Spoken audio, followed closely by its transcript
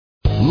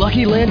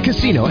Lucky Land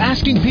Casino,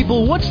 asking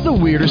people, what's the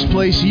weirdest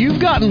place you've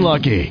gotten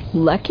lucky?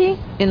 Lucky?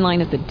 In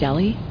line at the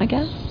deli, I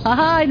guess?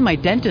 Aha, in my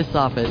dentist's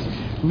office.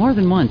 More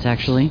than once,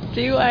 actually.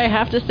 Do I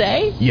have to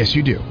say? Yes,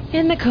 you do.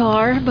 In the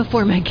car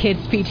before my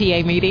kids'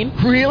 PTA meeting.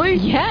 Really?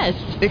 Yes.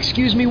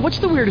 Excuse me, what's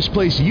the weirdest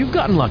place you've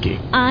gotten lucky?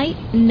 I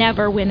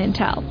never win and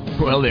tell.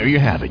 Well, there you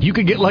have it. You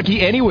can get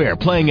lucky anywhere,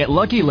 playing at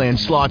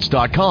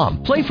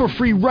LuckyLandSlots.com. Play for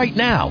free right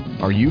now.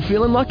 Are you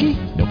feeling lucky?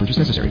 No purchase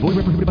necessary. Void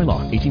where prohibited by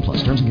law. 18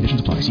 plus. Terms and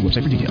conditions apply. See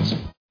website for details.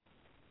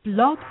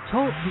 Blog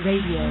Talk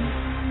Radio.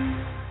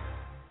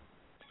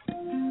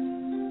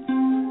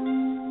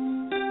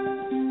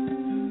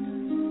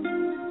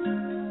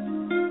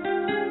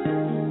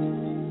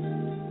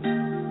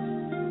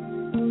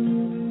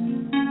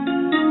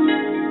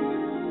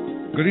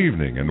 Good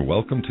evening and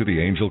welcome to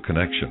The Angel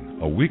Connection,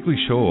 a weekly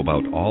show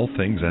about all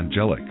things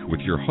angelic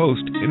with your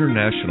host,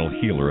 international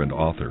healer and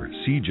author,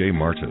 C.J.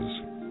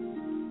 Martez.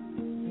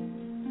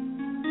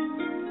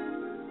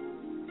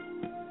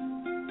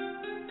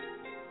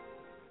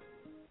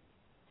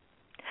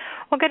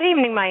 Well, good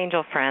evening, my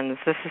angel friends.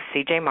 This is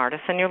C.J. Martez,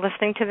 and you're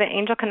listening to The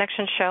Angel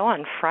Connection show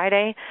on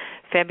Friday,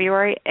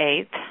 February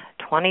 8th,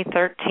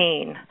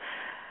 2013.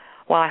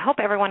 Well, I hope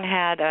everyone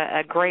had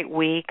a great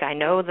week. I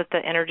know that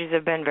the energies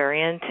have been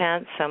very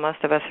intense, so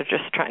most of us are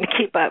just trying to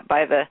keep up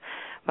by the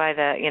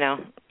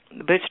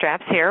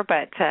bootstraps here.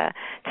 But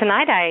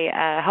tonight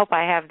I hope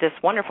I have this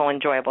wonderful,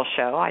 enjoyable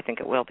show. I think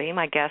it will be.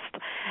 My guest,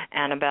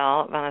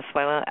 Annabelle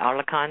Valenzuela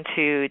Alarcon,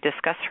 to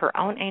discuss her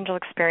own angel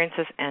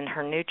experiences and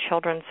her new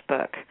children's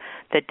book,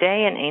 The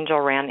Day an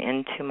Angel Ran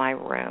Into My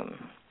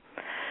Room.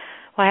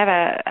 Well, I have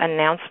an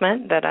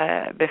announcement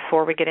that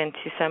before we get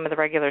into some of the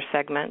regular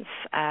segments.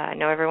 I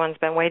know everyone's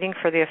been waiting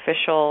for the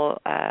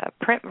official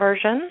print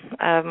version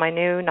of my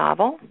new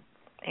novel,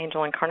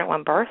 Angel Incarnate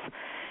One Birth,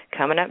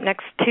 coming up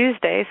next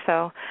Tuesday,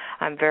 so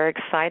I'm very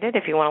excited.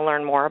 If you want to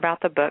learn more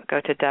about the book,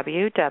 go to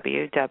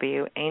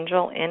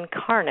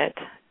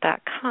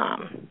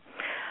www.angelincarnate.com.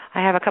 I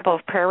have a couple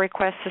of prayer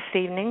requests this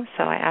evening,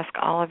 so I ask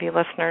all of you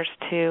listeners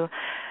to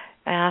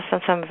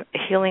send some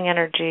healing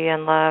energy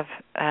and love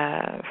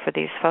for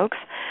these folks.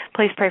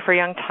 Please pray for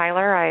young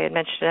Tyler. I had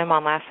mentioned him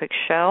on last week's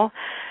show.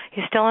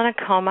 He's still in a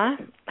coma.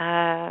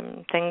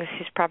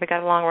 He's probably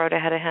got a long road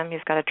ahead of him.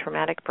 He's got a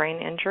traumatic brain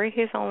injury.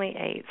 He's only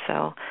 8,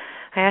 so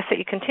I ask that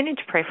you continue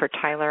to pray for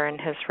Tyler and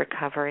his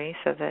recovery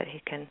so that he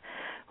can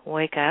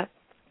wake up.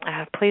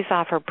 Please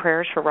offer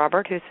prayers for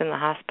Robert, who's in the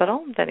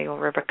hospital, that he will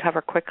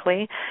recover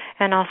quickly,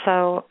 and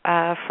also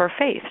for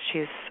Faith.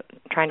 She's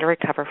trying to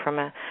recover from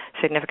a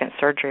significant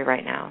surgery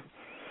right now.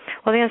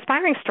 Well, the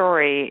inspiring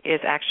story is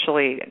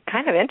actually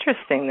kind of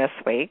interesting this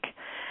week.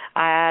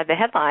 The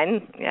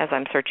headline, as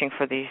I'm searching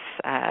for these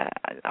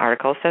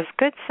articles, says,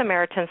 Good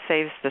Samaritan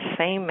saves the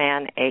same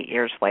man 8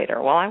 years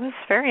later. Well, I was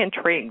very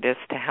intrigued as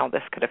to how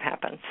this could have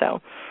happened.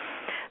 So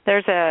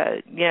there's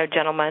a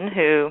gentleman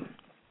who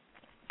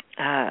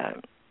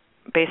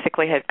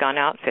basically had gone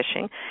out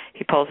fishing.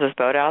 He pulls his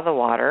boat out of the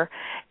water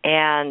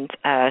and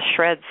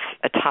shreds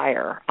a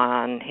tire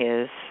on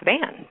his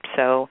van.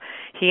 So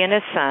he and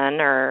his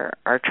son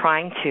are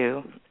trying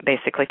to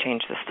basically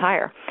change this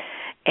tire.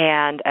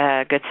 And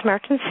a Good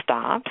Samaritan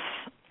stops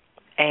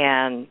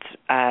and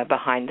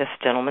behind this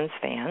gentleman's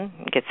van,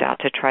 gets out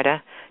to try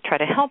to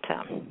help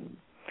him.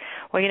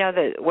 Well,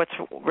 what's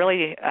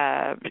really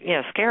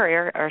scary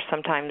or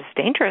sometimes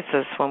dangerous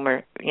is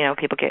when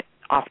people get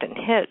often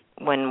hit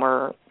when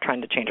we're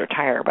trying to change our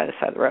tire by the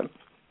side of the road.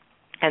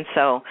 And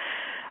so,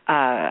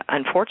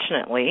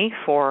 unfortunately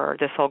for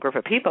this whole group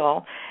of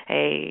people,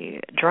 a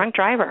drunk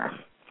driver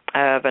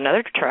of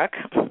another truck,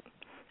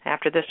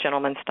 after this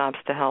gentleman stops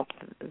to help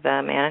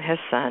the man and his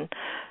son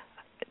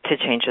to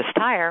change his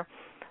tire,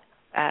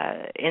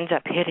 ends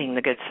up hitting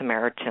the Good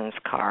Samaritan's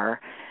car,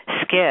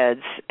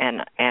 skids,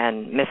 and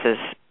misses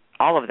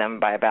all of them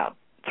by about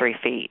 3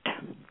 feet.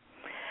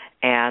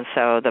 And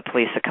so the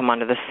police that come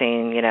onto the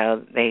scene,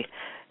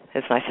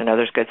 it's nice to know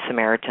there's Good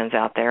Samaritans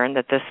out there and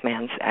that this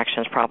man's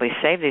actions probably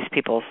saved these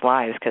people's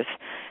lives, because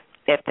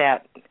if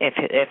the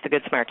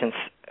Good Samaritan's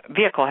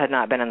vehicle had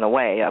not been in the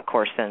way, of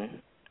course,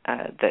 then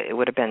it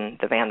would have been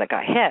the van that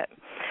got hit.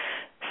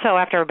 So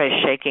after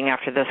everybody's shaking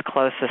after this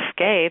close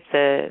escape,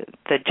 the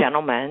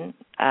gentleman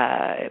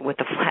with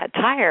the flat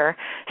tire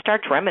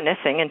starts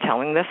reminiscing and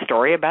telling this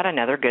story about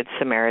another Good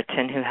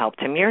Samaritan who helped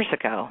him years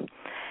ago.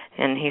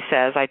 And he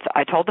says, I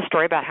told the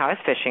story about how I was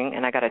fishing,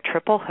 and I got a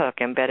triple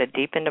hook embedded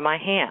deep into my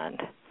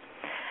hand.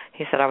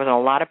 He said, I was in a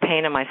lot of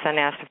pain, and my son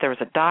asked if there was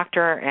a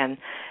doctor, and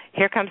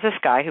here comes this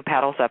guy who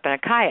paddles up in a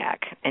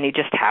kayak, and he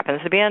just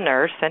happens to be a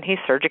nurse, and he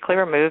surgically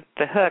removed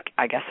the hook.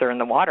 I guess they're in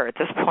the water at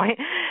this point.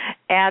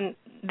 And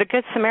the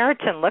Good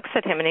Samaritan looks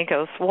at him, and he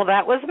goes, well,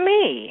 that was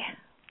me.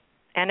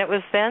 And it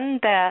was then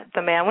that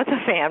the man with the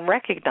van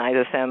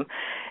recognizes him,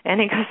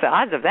 and he goes, the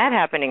odds of that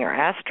happening are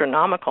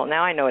astronomical.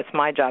 Now I know it's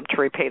my job to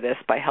repay this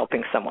by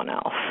helping someone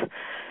else.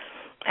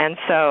 And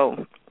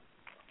so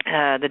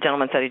the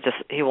gentleman said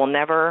he will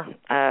never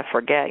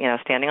forget,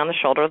 standing on the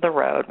shoulder of the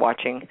road,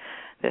 watching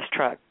this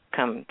truck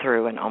come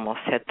through and almost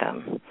hit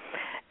them.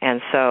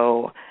 And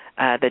so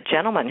the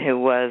gentleman who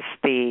was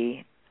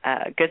the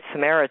Good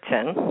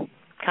Samaritan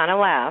kind of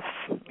laughs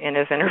in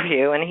his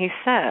interview, and he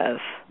says,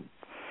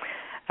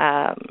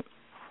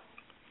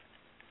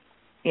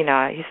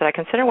 he said, I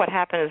consider what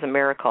happened as a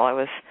miracle. I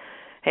was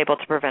able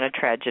to prevent a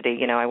tragedy.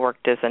 I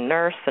worked as a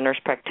nurse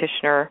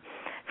practitioner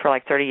for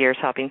like 30 years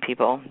helping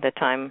people. This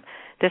time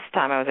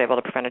I was able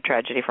to prevent a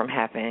tragedy from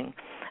happening.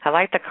 I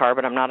like the car,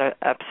 but I'm not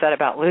upset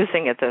about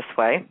losing it this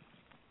way.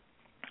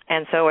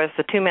 And so as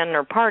the two men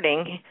are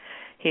parting,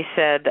 he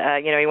said,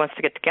 he wants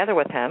to get together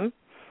with him.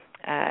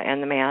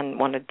 And the man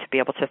wanted to be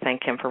able to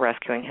thank him for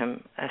rescuing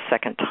him a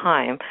second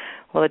time.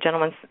 Well, the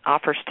gentleman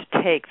offers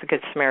to take the Good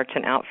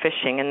Samaritan out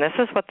fishing, and this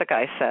is what the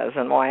guy says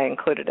and why I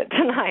included it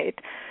tonight.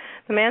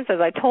 The man says,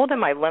 I told him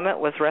my limit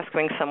was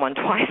rescuing someone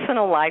twice in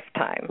a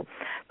lifetime,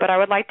 but I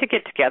would like to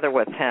get together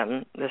with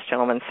him, this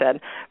gentleman said.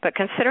 But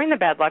considering the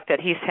bad luck that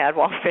he's had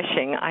while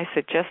fishing, I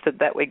suggested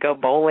that we go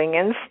bowling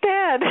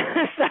instead.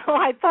 So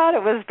I thought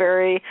it was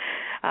very,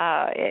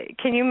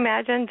 can you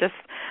imagine just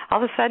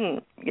all of a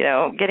sudden,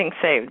 getting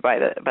saved by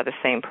the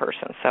same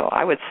person? So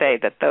I would say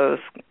that those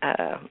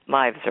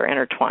lives are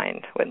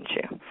intertwined, wouldn't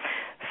you?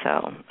 So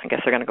I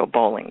guess they're going to go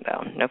bowling,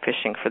 though. No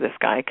fishing for this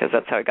guy because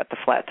that's how he got the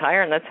flat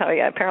tire, and that's how he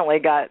apparently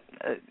got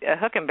a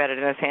hook embedded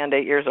in his hand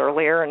 8 years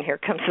earlier, and here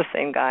comes the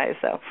same guy.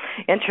 So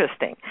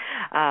interesting.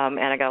 And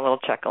I got a little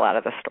chuckle out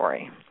of the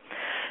story.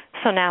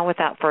 So now,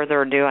 without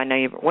further ado, I know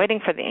you're waiting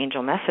for the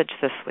angel message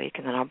this week,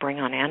 and then I'll bring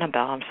on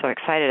Annabelle. I'm so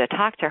excited to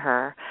talk to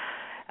her.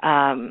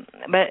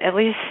 But at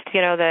least,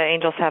 the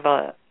angels have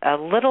a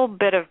little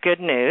bit of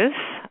good news.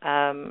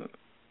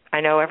 I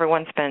know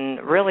everyone's been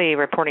really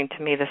reporting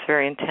to me this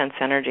very intense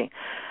energy,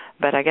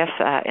 but I guess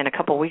in a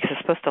couple of weeks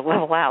it's supposed to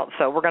level out.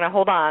 So we're going to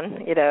hold on,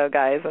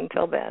 guys,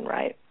 until then,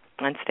 right,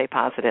 and stay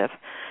positive.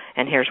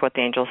 And here's what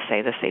the angels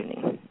say this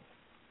evening.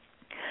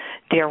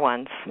 Dear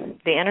ones,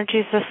 the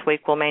energies this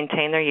week will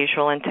maintain their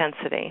usual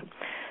intensity,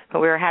 but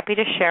we are happy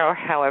to share,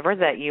 however,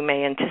 that you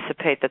may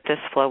anticipate that this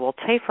flow will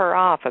taper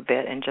off a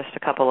bit in just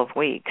a couple of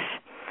weeks.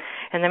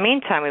 In the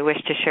meantime, we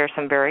wish to share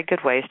some very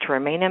good ways to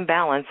remain in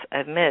balance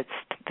amidst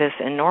this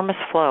enormous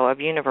flow of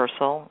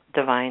universal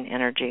divine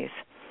energies.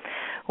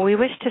 We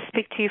wish to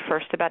speak to you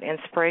first about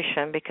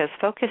inspiration because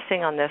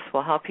focusing on this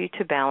will help you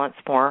to balance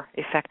more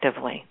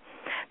effectively.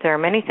 There are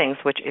many things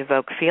which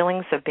evoke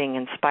feelings of being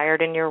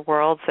inspired in your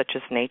world, such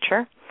as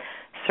nature,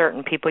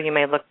 certain people you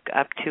may look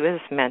up to as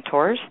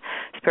mentors,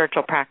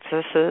 spiritual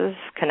practices,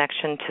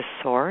 connection to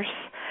source,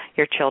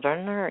 your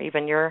children, or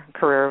even your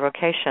career or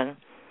vocation.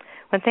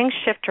 When things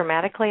shift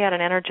dramatically at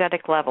an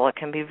energetic level, it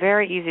can be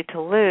very easy to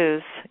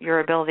lose your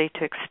ability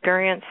to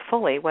experience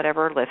fully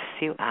whatever lifts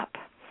you up.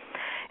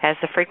 As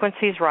the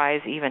frequencies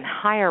rise even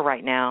higher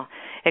right now,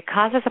 it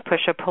causes a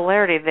push of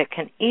polarity that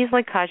can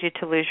easily cause you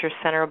to lose your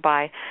center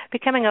by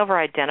becoming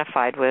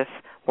over-identified with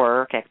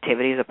work,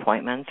 activities,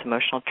 appointments,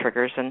 emotional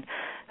triggers, and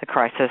the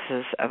crises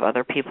of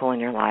other people in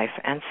your life,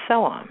 and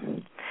so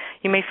on.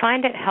 You may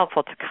find it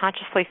helpful to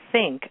consciously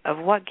think of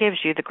what gives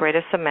you the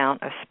greatest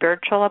amount of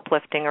spiritual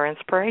uplifting or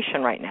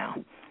inspiration right now.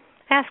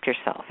 Ask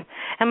yourself,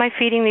 am I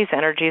feeding these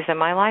energies in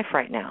my life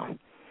right now?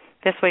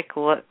 This week,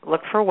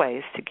 look for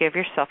ways to give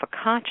yourself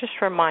a conscious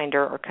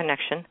reminder or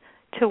connection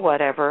to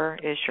whatever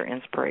is your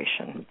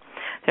inspiration.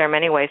 There are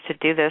many ways to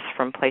do this,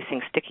 from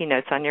placing sticky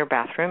notes on your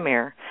bathroom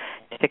mirror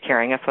to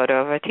carrying a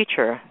photo of a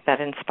teacher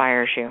that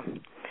inspires you.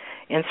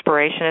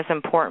 Inspiration is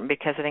important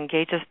because it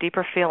engages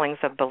deeper feelings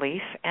of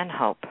belief and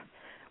hope.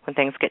 When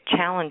things get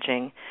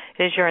challenging,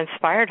 it is your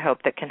inspired hope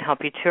that can help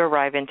you to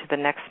arrive into the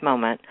next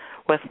moment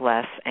with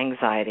less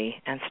anxiety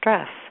and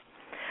stress.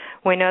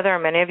 We know there are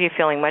many of you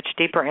feeling much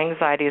deeper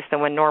anxieties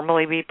than would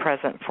normally be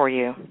present for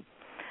you.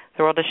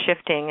 The world is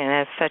shifting, and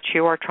as such,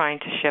 you are trying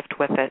to shift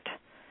with it.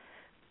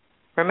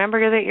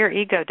 Remember that your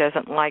ego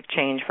doesn't like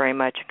change very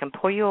much and can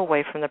pull you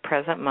away from the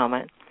present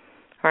moment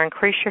or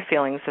increase your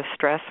feelings of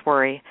stress,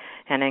 worry,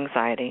 and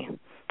anxiety.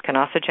 It can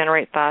also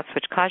generate thoughts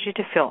which cause you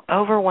to feel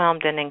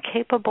overwhelmed and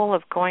incapable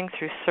of going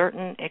through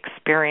certain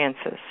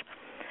experiences.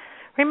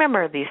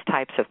 Remember, these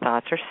types of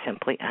thoughts are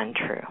simply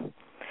untrue.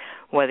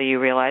 Whether you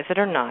realize it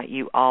or not,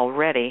 you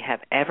already have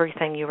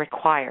everything you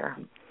require.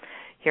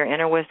 Your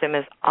inner wisdom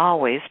is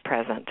always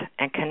present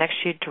and connects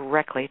you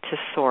directly to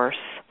Source.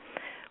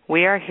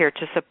 We are here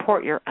to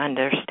support your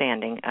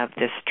understanding of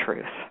this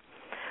truth.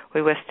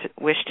 We wish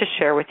to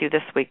share with you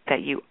this week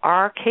that you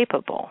are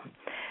capable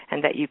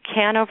and that you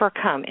can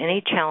overcome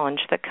any challenge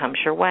that comes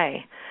your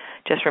way.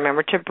 Just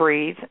remember to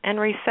breathe and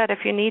reset if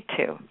you need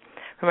to.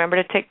 Remember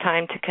to take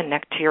time to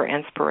connect to your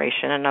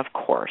inspiration, and of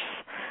course,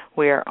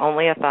 we are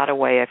only a thought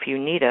away if you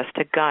need us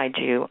to guide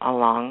you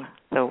along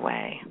the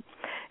way.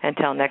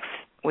 Until next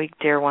week,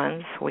 dear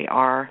ones, we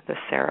are the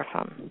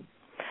Seraphim.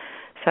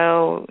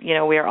 So,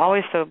 we are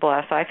always so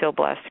blessed. I feel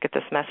blessed to get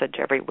this message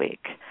every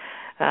week.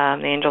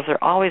 The angels are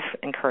always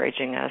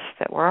encouraging us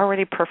that we're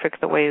already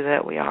perfect the way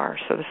that we are.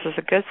 So this is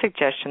a good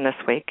suggestion this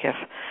week if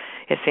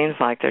it seems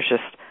like there's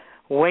just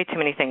way too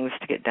many things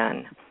to get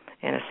done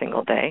in a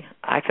single day.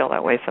 I feel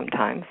that way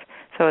sometimes.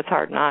 So it's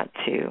hard not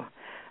to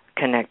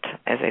connect,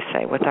 as I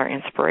say, with our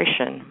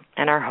inspiration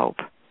and our hope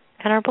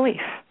and our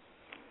belief.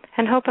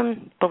 And hope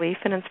and belief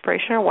and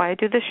inspiration are why I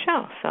do this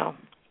show. So,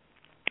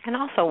 and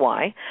also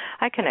why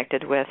I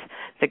connected with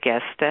the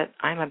guest that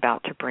I'm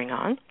about to bring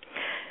on.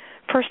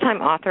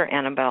 First-time author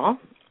Anabel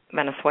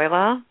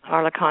Venezuela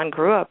Alarcon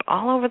grew up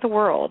all over the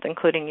world,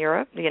 including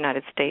Europe, the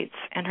United States,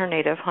 and her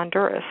native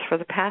Honduras. For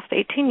the past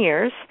 18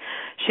 years,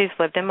 she's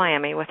lived in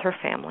Miami with her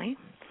family.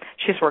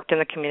 She's worked in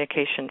the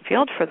communication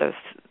field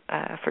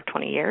for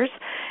 20 years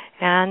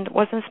and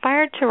was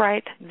inspired to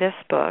write this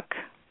book.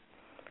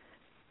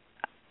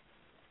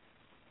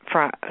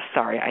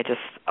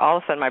 All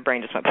of a sudden my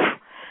brain just went,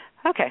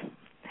 okay.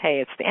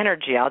 Hey, it's the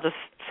energy. I'll just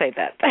say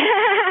that.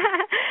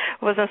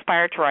 Was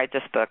inspired to write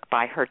this book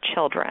by her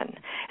children.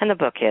 And the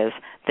book is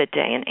The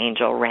Day an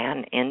Angel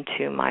Ran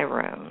Into My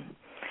Room.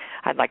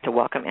 I'd like to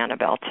welcome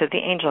Anabel to the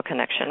Angel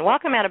Connection.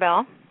 Welcome,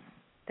 Anabel.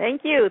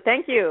 Thank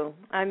you.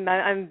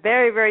 I'm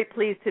very, very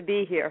pleased to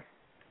be here.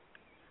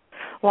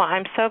 Well,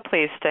 I'm so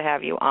pleased to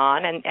have you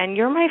on. And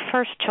you're my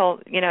first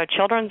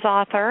children's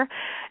author.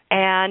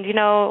 And,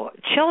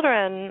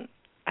 children,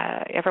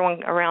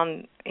 everyone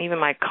around, even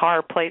my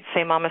car plates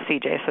say Mama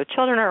CJ. So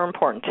children are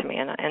important to me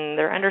and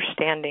their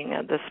understanding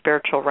of the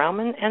spiritual realm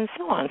and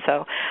so on.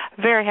 So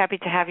very happy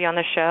to have you on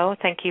the show.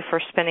 Thank you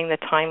for spending the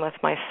time with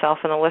myself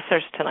and the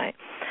listeners tonight.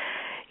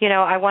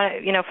 I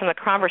want to, from the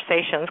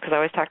conversations, because I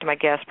always talk to my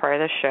guests prior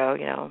to the show,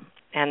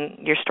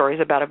 and your story's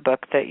about a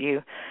book that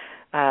you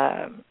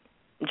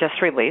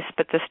just released,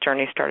 but this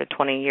journey started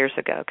 20 years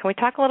ago. Can we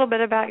talk a little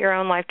bit about your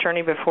own life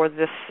journey before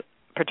this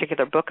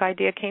particular book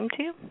idea came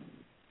to you?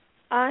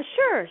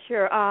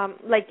 Sure.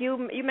 Like you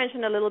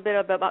mentioned a little bit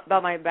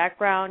about my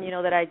background,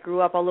 that I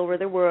grew up all over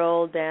the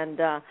world, and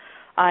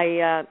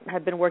I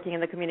have been working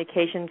in the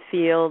communication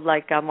field,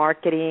 like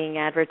marketing,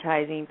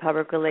 advertising,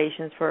 public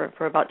relations for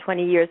about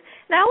 20 years.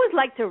 And I always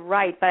liked to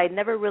write, but I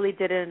never really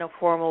did it in a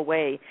formal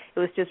way. It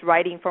was just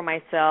writing for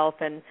myself,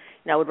 and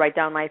I would write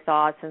down my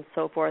thoughts and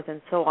so forth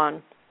and so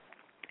on.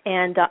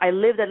 And I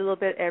lived a little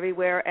bit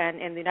everywhere, and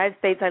in the United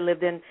States I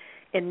lived in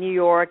New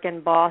York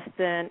and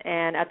Boston,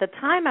 and at the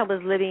time I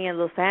was living in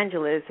Los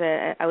Angeles.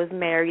 I was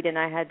married, and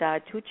I had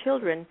 2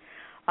 children,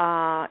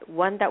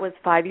 one that was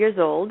 5 years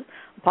old,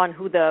 upon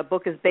who the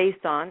book is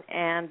based on,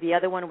 and the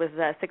other one was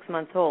 6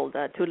 months old,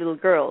 2 little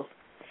girls.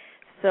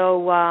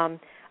 So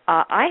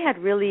I had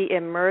really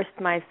immersed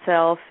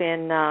myself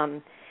in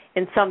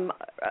some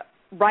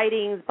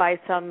writings by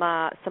some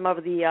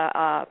of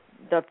the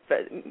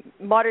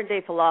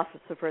modern-day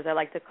philosophers, I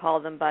like to call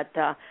them, but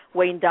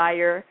Wayne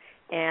Dyer.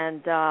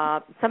 And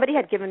somebody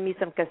had given me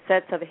some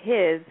cassettes of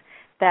his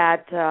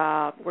that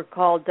were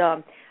called,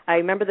 I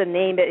remember the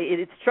name,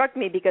 it struck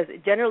me because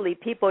generally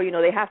people,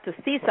 they have to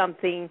see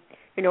something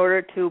in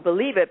order to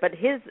believe it. But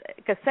his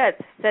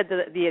cassettes said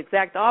the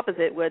exact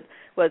opposite, was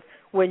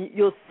when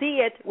you'll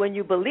see it when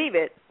you believe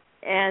it.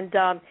 And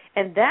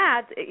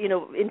that,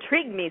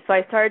 intrigued me. So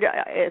I started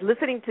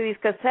listening to these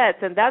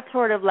cassettes, and that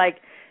sort of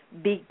like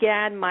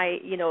began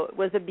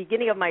was the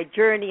beginning of my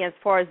journey as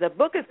far as the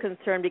book is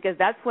concerned, because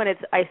that's when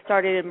I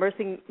started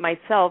immersing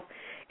myself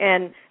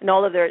in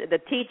all of the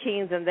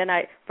teachings, and then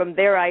from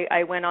there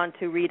I went on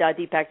to read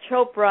Deepak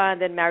Chopra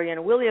and then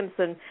Marianne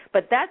Williamson.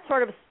 But that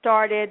sort of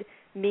started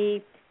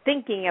me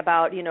thinking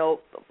about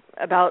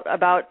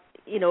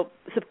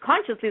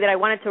subconsciously that I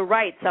wanted to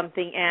write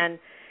something and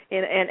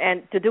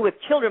to do with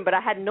children, but I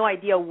had no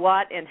idea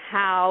what and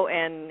how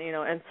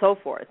and so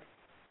forth.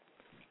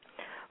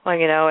 Well,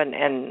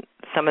 and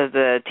some of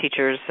the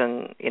teachers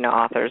and,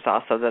 authors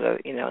also that have,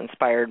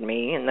 inspired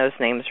me, and those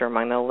names are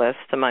among the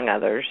list, among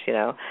others,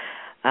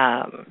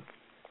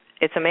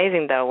 It's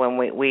amazing, though, when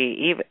we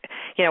even,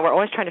 we're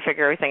always trying to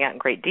figure everything out in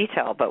great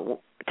detail, but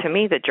to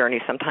me the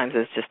journey sometimes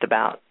is just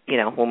about,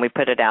 when we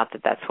put it out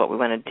that that's what we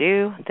want to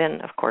do,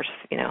 then, of course,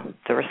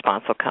 the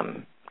response will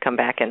come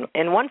back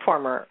in one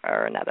form or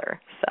another.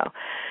 So,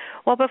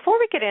 well, before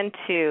we get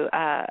into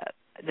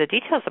the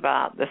details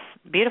about this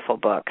beautiful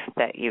book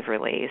that you've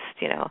released,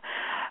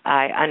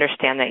 I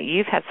understand that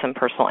you've had some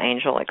personal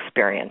angel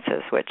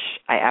experiences, which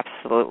I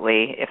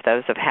absolutely, if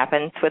those have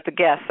happened with the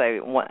guests, I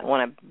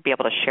want to be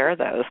able to share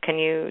those. Can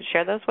you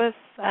share those with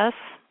us?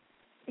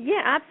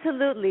 Yeah,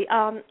 absolutely.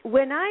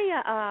 When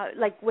I,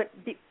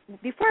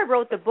 before I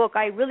wrote the book,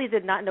 I really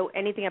did not know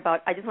anything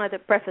about, I just wanted to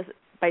preface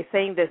by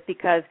saying this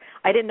because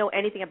I didn't know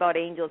anything about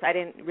angels. I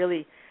didn't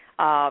really,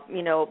 I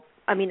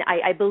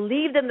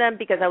believed in them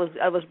because I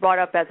was brought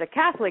up as a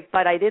Catholic,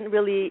 but I didn't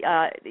really,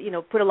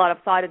 put a lot of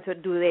thought into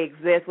do they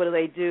exist, what do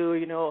they do,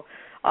 if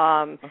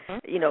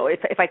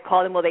I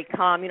call them, will they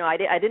come? I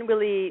hadn't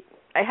really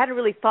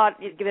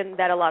given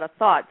that a lot of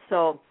thought.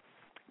 So,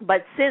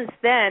 but since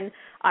then,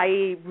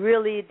 I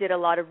really did a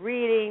lot of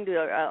reading, did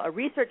a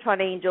research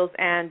on angels,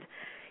 and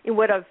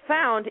what I've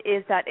found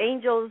is that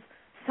angels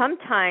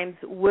sometimes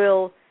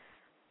will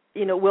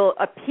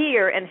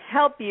appear and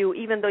help you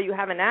even though you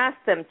haven't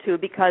asked them to,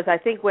 because I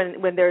think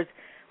when there's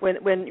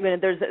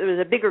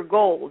a bigger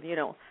goal,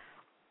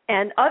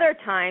 and other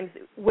times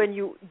when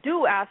you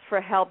do ask for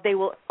help, they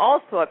will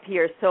also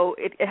appear. So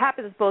it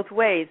happens both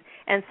ways.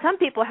 And some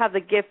people have the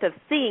gift of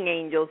seeing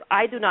angels.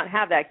 I do not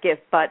have that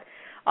gift, but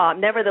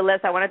nevertheless,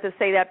 I wanted to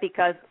say that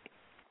because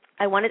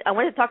I wanted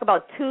to talk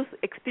about two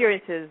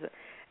experiences,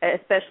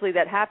 especially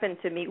that happened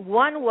to me.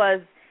 One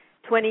was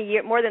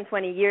more than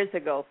 20 years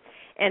ago,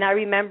 and I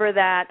remember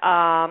that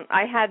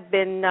I had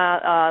been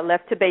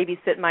left to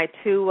babysit my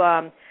two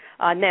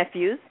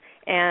nephews,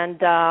 and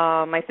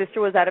my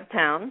sister was out of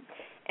town,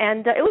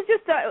 and it was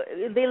just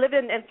they lived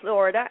in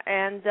Florida,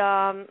 and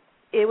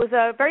it was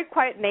a very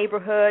quiet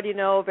neighborhood,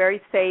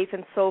 very safe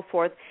and so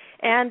forth.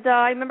 And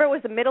I remember it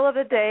was the middle of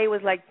the day. It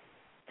was like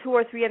 2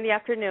 or 3 in the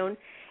afternoon,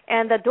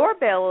 and the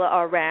doorbell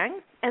rang.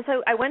 And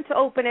so I went to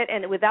open it,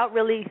 and without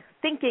really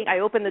thinking, I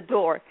opened the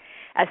door.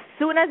 As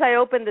soon as I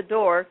opened the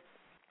door,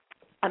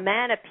 a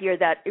man appeared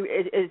that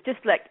it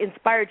just like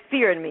inspired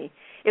fear in me.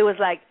 It was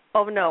like,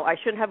 oh no, I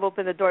shouldn't have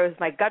opened the door. It was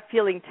my gut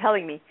feeling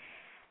telling me.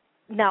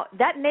 Now,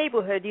 that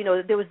neighborhood,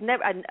 there was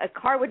never a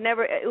car would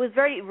never. It was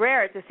very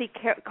rare to see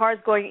cars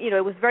going.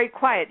 It was very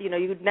quiet. You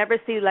would never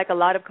see like a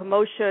lot of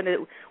commotion. It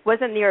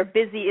wasn't near a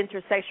busy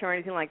intersection or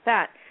anything like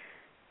that.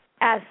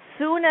 As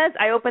soon as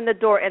I opened the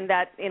door and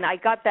I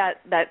got that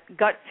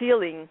gut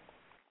feeling,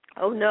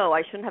 oh no,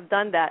 I shouldn't have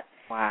done that.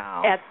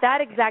 Wow. At that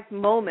exact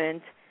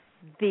moment,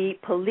 the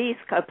police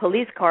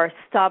car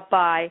stopped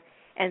by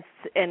and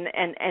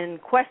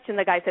questioned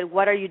the guy. Said,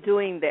 "What are you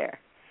doing there?"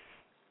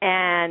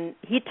 And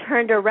he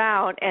turned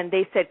around and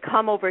they said,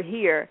 "Come over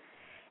here."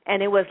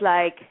 And it was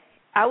like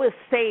I was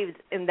saved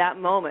in that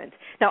moment.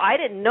 Now, I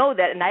didn't know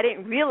that, and I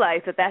didn't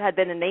realize that had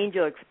been an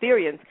angel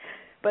experience.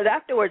 But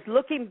afterwards,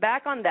 looking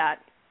back on that,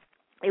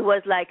 it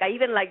was like I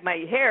even like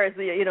my hair is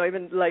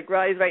even like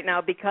rise right now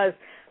because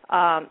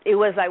I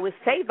was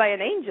saved by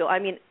an angel. I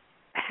mean,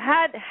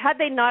 had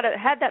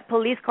that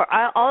police car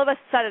all of a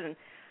sudden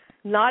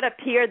not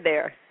appeared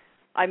there,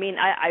 I mean,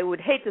 I would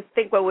hate to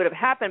think what would have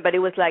happened, but it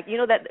was like,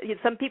 that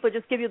some people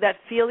just give you that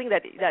feeling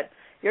that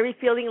you're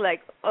feeling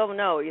like, oh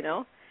no,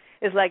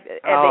 it's like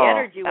the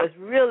energy was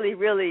really,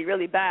 really,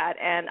 really bad,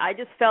 and I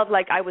just felt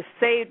like I was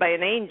saved by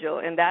an angel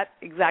in that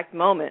exact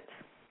moment.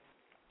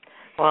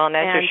 Well, and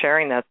as you're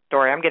sharing that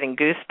story, I'm getting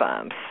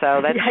goosebumps.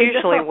 So that's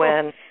usually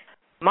when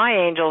my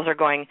angels are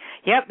going,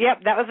 yep,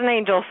 that was an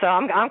angel. So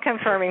I'm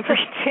confirming for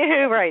you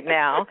too right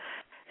now,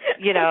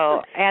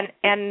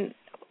 and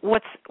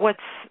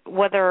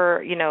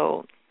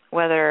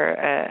whether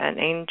an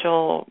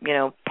angel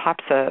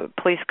pops a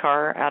police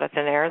car out of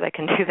thin air, they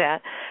can do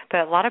that.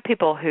 But a lot of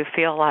people who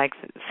feel like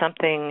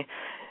something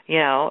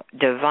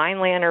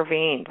divinely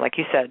intervened, like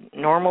you said,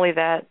 normally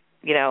that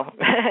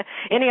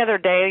any other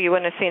day you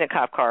wouldn't have seen a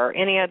cop car,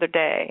 any other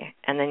day,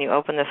 and then you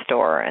open this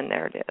door and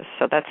there it is.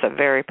 So that's a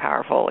very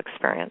powerful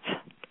experience.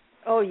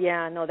 Oh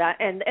yeah, no, that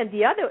and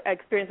the other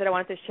experience that I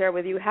wanted to share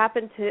with you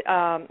happened to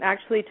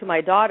actually to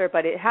my daughter,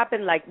 but it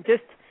happened like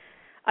just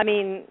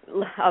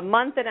a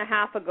month and a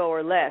half ago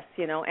or less,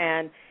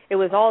 and it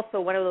was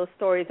also one of those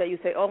stories that you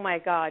say, oh my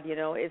God,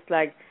 it's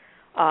like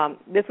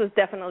this was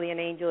definitely an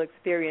angel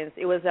experience.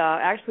 It was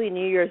actually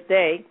New Year's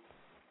Day,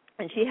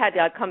 and she had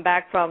come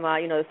back from,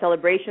 the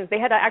celebrations. They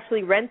had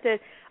actually rented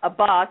a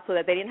bus so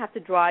that they didn't have to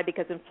drive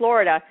because in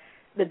Florida,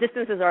 the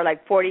distances are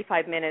like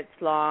 45 minutes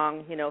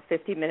long,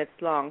 50 minutes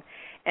long.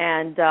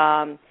 And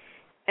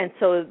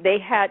so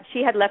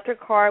she had left her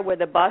car where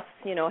the bus,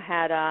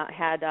 had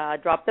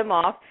dropped them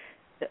off.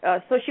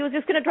 So she was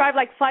just going to drive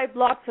like 5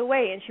 blocks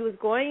away, and she was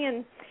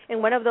going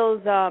in one of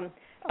those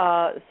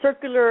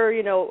circular,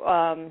 I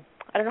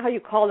don't know how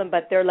you call them,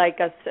 but they're like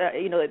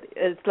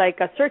it's like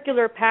a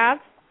circular path.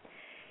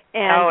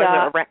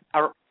 And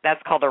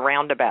that's called a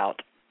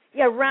roundabout.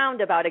 Yeah,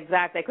 roundabout,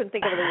 exactly. I couldn't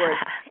think of the word.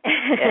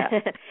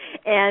 Yeah.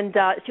 And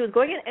she was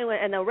going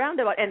in a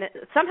roundabout, and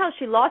somehow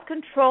she lost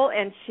control,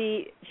 and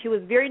she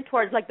was veering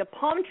towards like the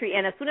palm tree.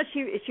 And as soon as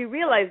she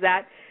realized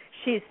that,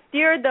 she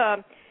steered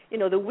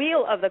the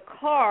wheel of the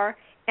car,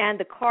 and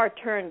the car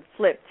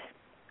flipped.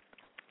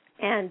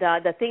 And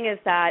the thing is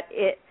that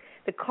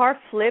the car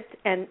flipped,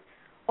 and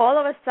all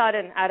of a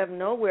sudden, out of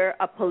nowhere,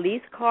 a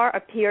police car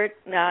appeared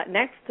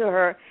next to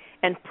her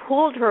and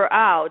pulled her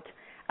out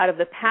of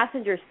the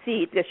passenger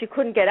seat because she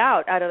couldn't get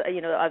out of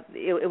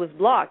it was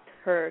blocked.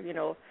 Her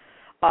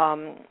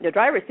the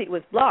driver's seat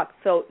was blocked,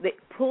 so they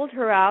pulled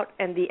her out,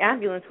 and the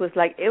ambulance was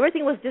like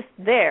everything was just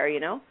there,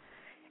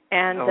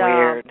 and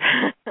weird.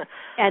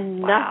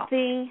 and wow.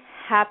 Nothing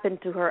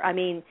happened to her. I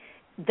mean,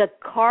 the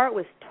car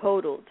was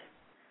totaled.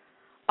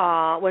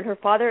 When her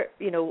father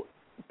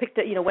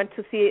went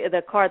to see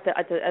the car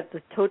at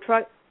the tow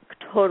truck,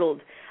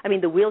 totaled. I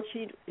mean, the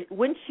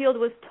windshield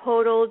was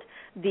totaled.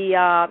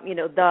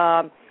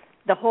 The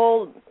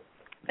whole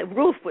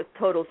roof was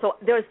totaled. So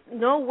there's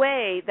no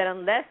way that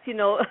unless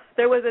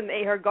there was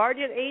her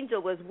guardian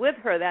angel was with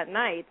her that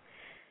night,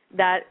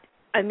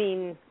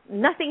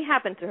 nothing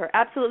happened to her.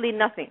 Absolutely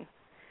nothing.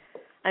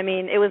 I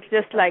mean, it was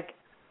just like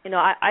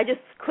I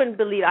just couldn't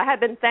believe. I had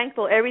been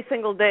thankful every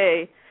single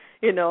day,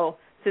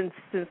 since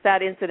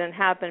that incident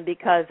happened,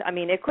 because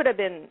it could have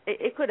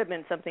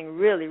been something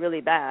really,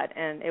 really bad,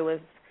 and it was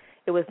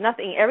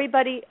nothing.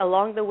 Everybody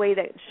along the way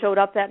that showed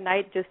up that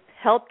night just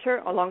helped her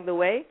along the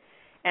way,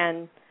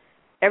 and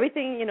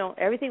everything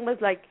was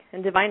like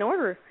in divine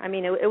order. I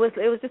mean, it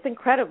was just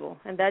incredible,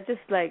 and that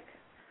just like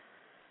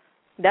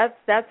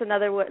that's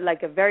another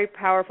like a very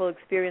powerful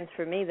experience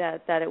for me.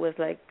 That it was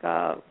like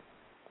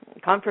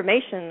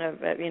confirmation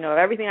of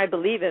everything I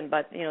believe in.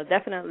 But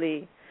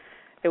definitely,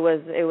 it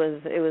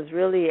was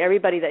really,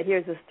 everybody that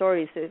hears the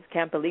stories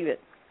can't believe it.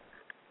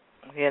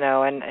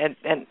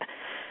 And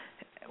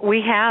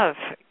we have,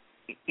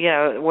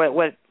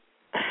 what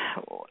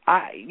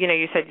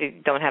you said you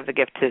don't have the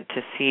gift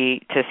to see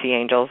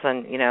angels,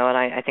 and and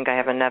I think I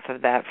have enough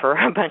of that for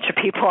a bunch of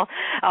people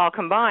all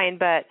combined.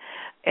 But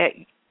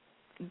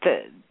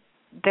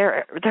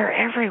they're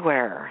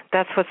everywhere.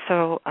 That's what's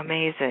so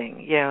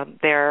amazing.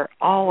 They're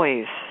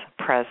always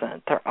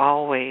present. They're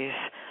always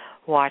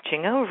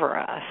watching over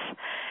us.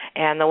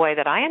 And the way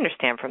that I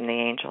understand from the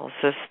angels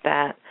is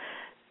that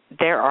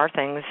there are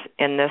things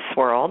in this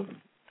world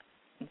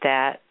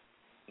that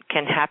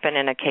can happen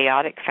in a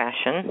chaotic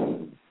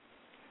fashion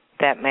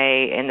that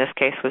may, in this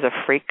case, was a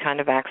freak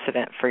kind of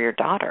accident for your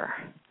daughter.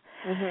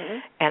 Mm-hmm.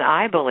 And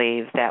I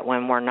believe that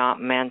when we're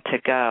not meant to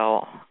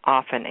go,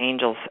 often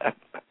angels,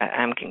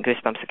 I'm getting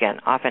goosebumps again,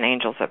 often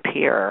angels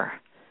appear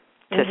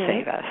to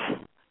save us.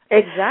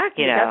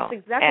 Exactly. That's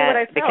exactly what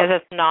I felt.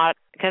 Because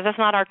it's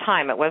not our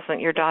time. It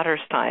wasn't your daughter's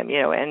time,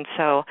 and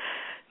so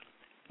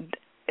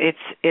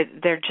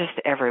they're just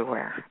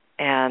everywhere.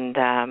 And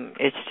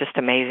it's just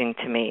amazing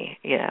to me,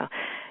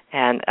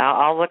 And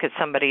I'll look at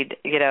somebody,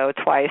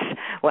 twice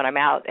when I'm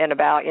out and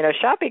about,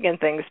 shopping and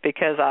things,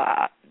 because,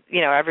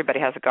 everybody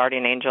has a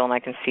guardian angel, and I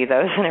can see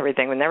those and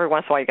everything. And every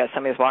once in a while, you got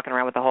somebody who's walking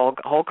around with the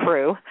whole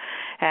crew,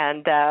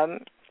 and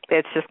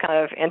it's just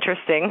kind of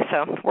interesting.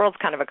 So the world's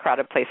kind of a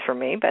crowded place for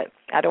me, but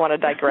I don't want to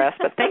digress.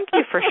 But thank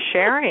you for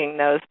sharing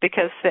those,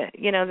 because there's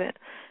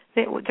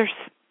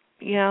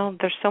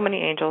so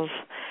many angels,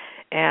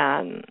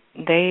 and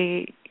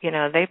they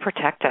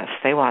protect us,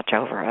 they watch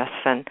over us,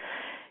 and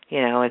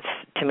it's,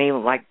 to me,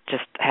 like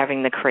just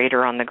having the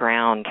Creator on the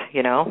ground,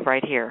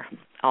 right here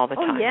all the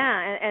time. Oh,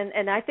 yeah,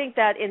 and I think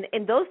that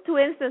in those two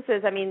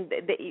instances, I mean,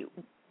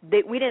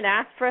 we didn't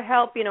ask for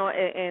help, in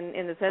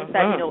the sense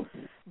that,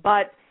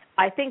 but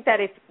I think that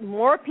if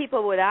more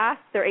people would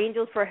ask their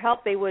angels for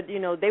help, they would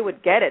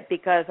get it,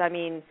 because, I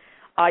mean,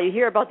 you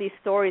hear about these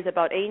stories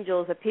about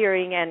angels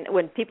appearing, and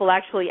when people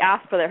actually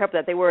ask for their help,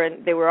 that they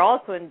were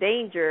also in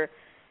danger,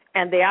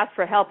 and they asked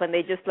for help, and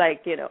they just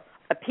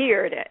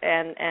appeared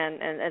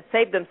and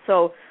saved them.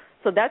 So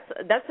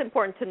that's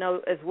important to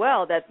know as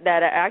well, that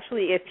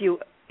actually if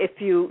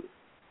you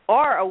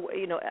are,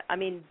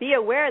 be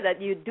aware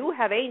that you do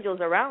have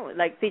angels around,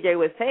 like CJ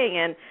was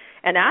saying,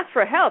 and ask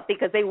for help,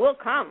 because they will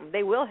come,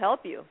 they will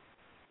help you.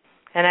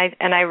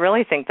 And I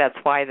really think that's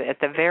why at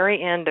the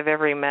very end of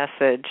every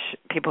message,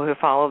 people who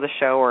follow the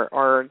show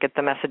or get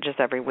the messages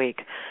every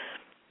week,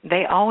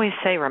 they always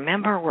say,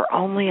 remember, we're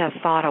only a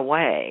thought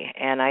away.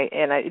 And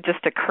it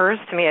just occurs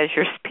to me as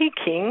you're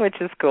speaking,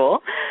 which is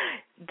cool,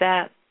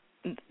 that's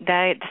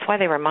why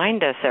they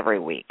remind us every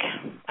week,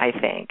 I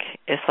think.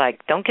 It's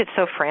like, don't get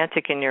so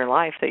frantic in your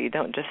life that you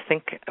don't just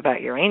think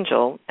about your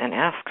angel and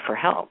ask for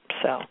help.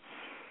 So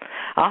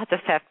I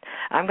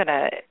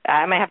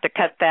might have to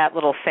cut that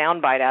little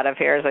sound bite out of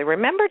here as I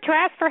remember to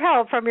ask for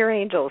help from your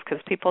angels,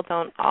 because people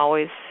don't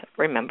always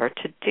remember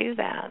to do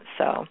that.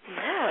 So.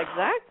 No,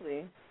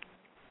 exactly.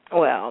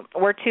 Well,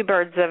 we're two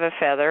birds of a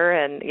feather,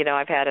 and,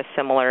 I've had a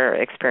similar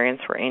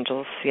experience where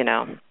angels,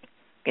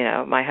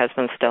 my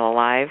husband's still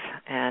alive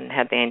and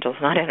had the angels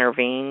not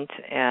intervened,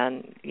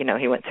 and,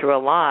 he went through a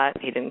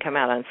lot. He didn't come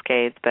out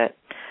unscathed, but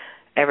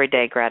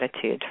everyday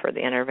gratitude for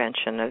the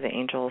intervention of the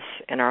angels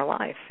in our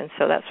life. And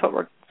so that's what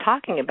we're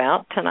talking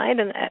about tonight.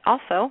 And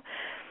also,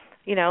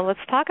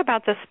 let's talk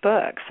about this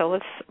book. So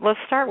let's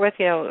start with,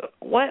 when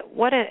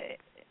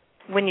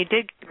you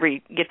did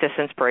get this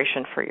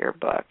inspiration for your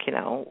book,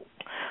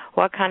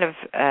 what kind of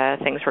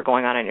things were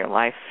going on in your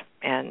life,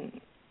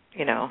 and,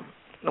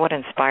 what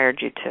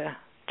inspired you to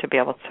be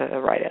able to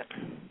write it?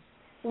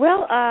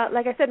 Well,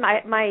 like I said,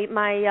 my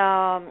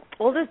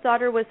oldest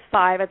daughter was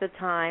 5 at the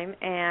time,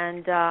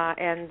 and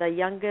the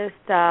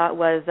youngest of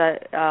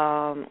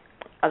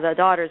the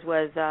daughters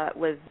was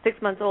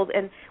 6 months old.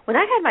 And when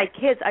I had my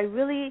kids, I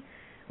really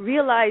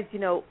realized,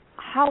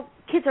 how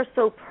kids are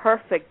so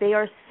perfect. They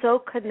are so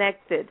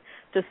connected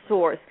to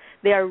Source.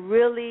 They are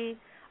really,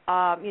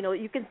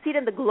 you can see it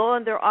in the glow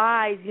in their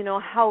eyes,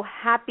 how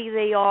happy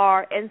they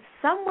are. And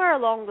somewhere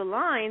along the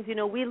lines,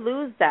 we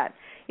lose that,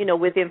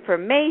 with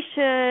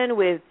information,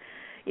 with,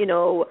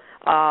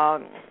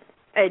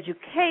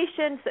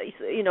 education. So,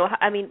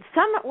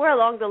 somewhere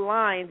along the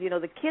lines,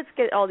 the kids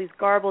get all these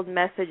garbled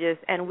messages,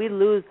 and we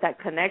lose that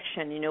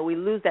connection. We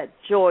lose that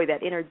joy,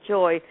 that inner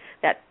joy,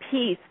 that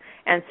peace,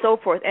 and so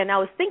forth. And I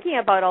was thinking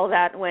about all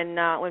that when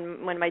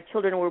my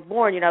children were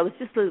born. I was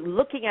just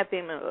looking at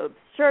them,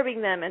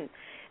 observing them, and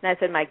I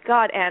said, my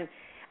God. And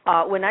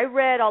when I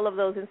read all of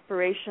those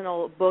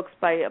inspirational books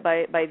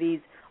by these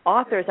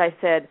authors, I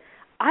said,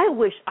 I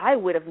wish I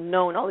would have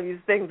known all these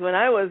things when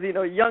I was,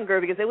 younger,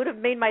 because it would have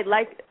made my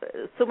life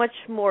so much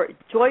more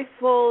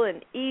joyful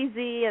and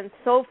easy and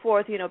so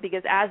forth,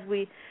 because as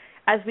we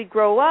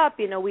grow up,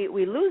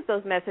 we lose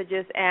those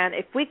messages. And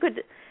if we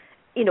could,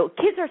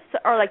 kids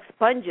are like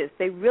sponges.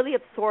 They really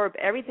absorb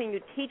everything you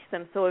teach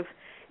them. So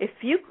if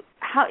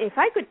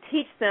I could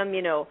teach them,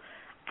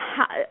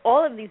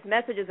 all of these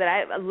messages that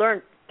I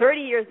learned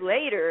 30 years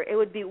later, it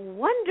would be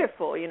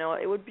wonderful.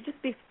 It would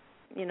just be,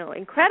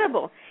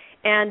 incredible.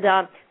 And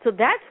so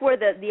that's where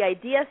the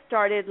idea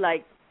started,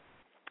 like,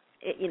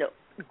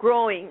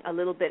 growing a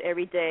little bit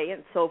every day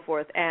and so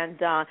forth. And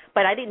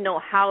but I didn't know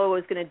how I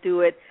was going to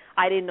do it.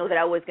 I didn't know that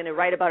I was going to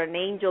write about an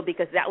angel,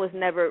 because that was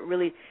never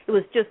really. It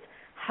was just,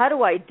 how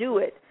do I do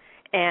it?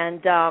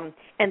 And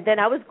then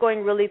I was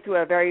going really through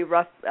a very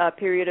rough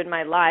period in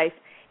my life,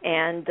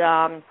 and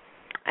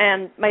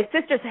my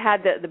sister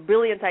had the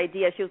brilliant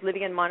idea. She was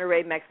living in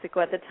Monterrey,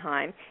 Mexico at the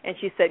time, and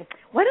she said,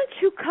 why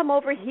don't you come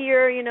over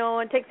here,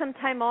 and take some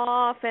time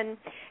off and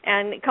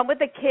come with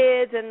the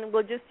kids, and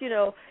we'll just,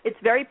 it's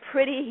very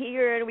pretty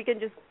here, and we can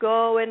just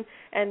go, and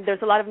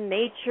there's a lot of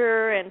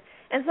nature. And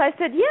so I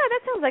said, yeah, that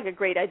sounds like a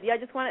great idea. I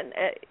just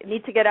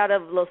need to get out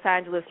of Los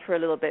Angeles for a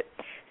little bit.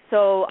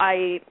 So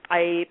I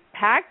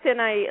packed and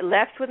I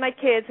left with my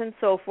kids and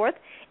so forth,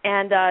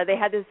 and they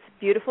had this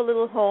beautiful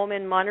little home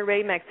in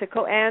Monterrey,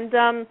 Mexico. And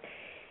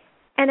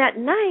at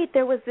night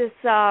there was this.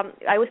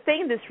 I was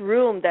staying in this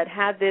room that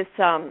had this.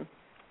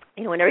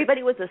 When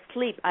everybody was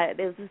asleep,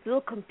 there was this little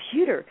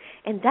computer,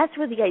 and that's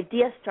where the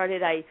idea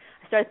started. I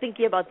started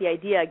thinking about the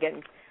idea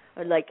again,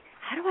 like,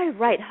 how do I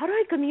write? How do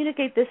I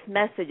communicate these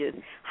messages?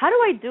 How do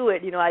I do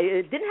it? I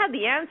didn't have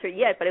the answer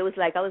yet, but it was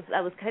like I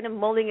was kind of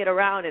mulling it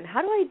around, and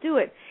how do I do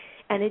it?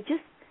 And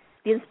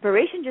the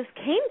inspiration just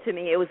came to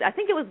me. I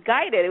think it was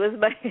guided. It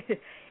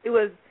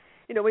was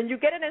when you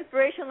get an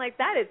inspiration like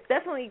that, it's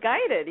definitely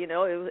guided. It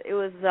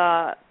was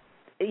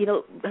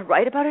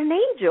write about an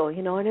angel,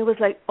 and it was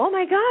like, oh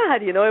my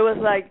God,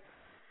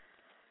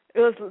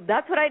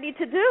 that's what I need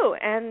to do,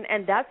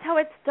 and that's how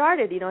it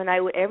started, and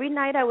every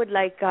night I would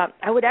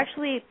I would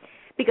actually,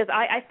 because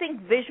I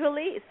think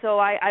visually, so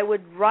I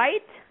would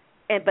write,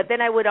 but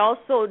then I would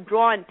also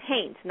draw and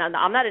paint. Now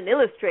I'm not an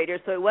illustrator,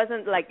 so it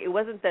wasn't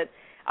that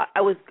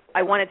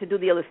I wanted to do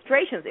the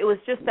illustrations. It was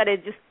just that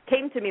it just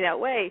came to me that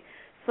way.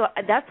 So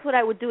that's what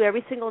I would do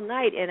every single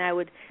night, and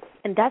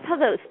that's how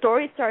the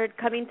story started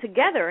coming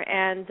together,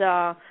 and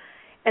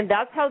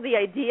that's how the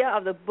idea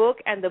of the book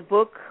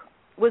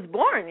was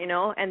born,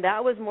 and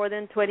that was more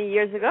than 20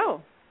 years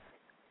ago.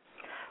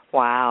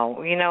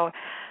 Wow.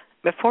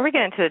 Before we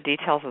get into the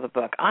details of the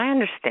book, I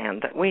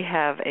understand that we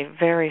have a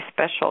very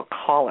special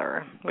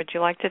caller. Would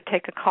you like to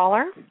take a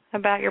caller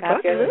about your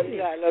book? Absolutely.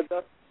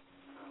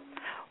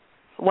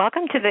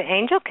 Welcome to the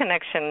Angel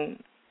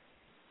Connection.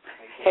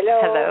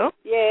 Hello.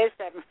 Yes,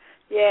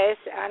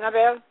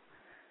 Annabelle.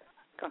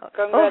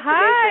 Congratulations. Oh,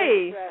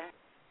 hi.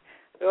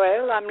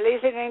 Well, I'm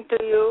listening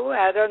to you.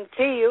 I don't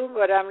see you,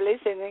 but I'm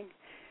listening.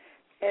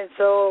 And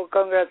so,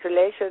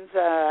 congratulations.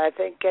 I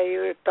think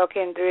you're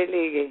talking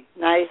really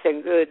nice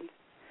and good.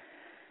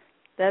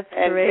 That's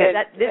great.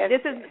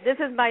 This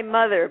is my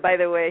mother, by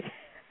the way.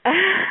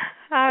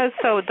 Oh, it's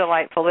so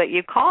delightful that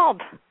you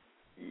called.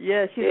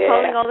 Yeah, she's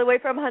calling all the way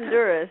from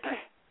Honduras.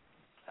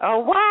 Oh,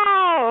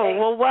 wow.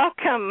 Well,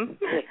 welcome.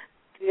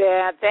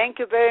 Yeah, thank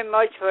you very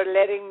much for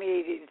letting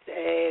me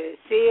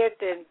see it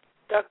and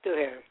talk to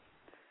her.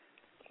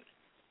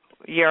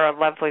 You're a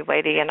lovely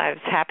lady, and I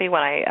was happy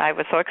when I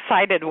was so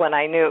excited when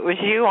I knew it was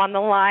you on the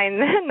line,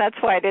 and that's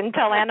why I didn't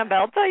tell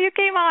Annabelle till you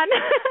came on.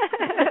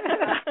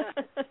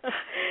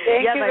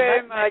 Thank you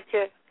very much.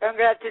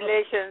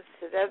 Congratulations.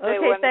 That's a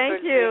wonderful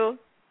thank you.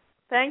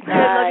 Thank you. Bye.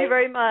 I love you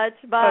very much.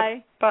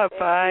 Bye.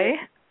 Bye-bye.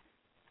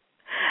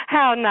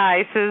 How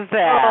nice is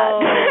that? Oh,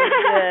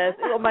 yes.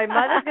 Well, my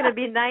mother's going to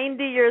be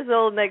 90 years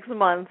old next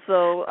month,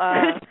 so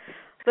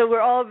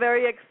we're all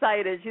very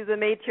excited. She's a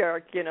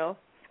matriarch,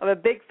 of a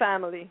big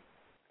family.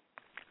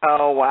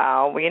 Oh,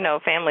 wow. Well,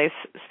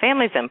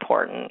 family's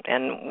important.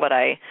 And what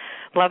I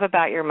love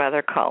about your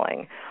mother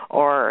calling,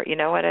 or,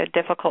 at a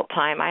difficult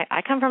time,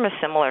 I come from a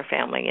similar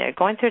family.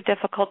 Going through a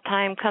difficult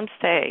time, come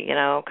stay,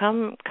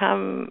 come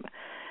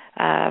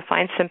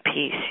find some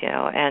peace,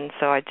 And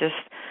so I just,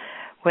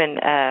 when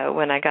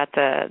I got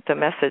the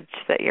message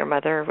that your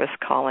mother was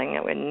calling,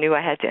 I knew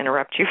I had to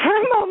interrupt you for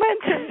a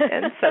moment,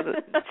 and so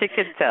that she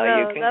could tell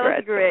you congratulations. That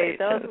was great.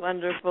 That was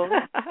wonderful.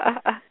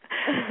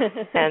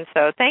 And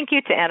so thank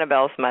you to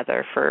Annabelle's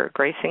mother for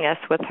gracing us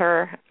with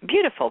her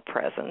beautiful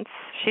presence.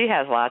 She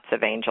has lots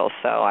of angels,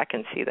 so I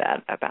can see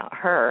that about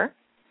her.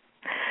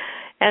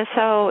 And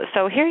so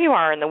here you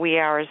are in the wee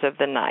hours of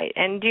the night.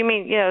 And do you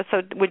mean,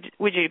 so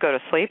would you go to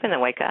sleep and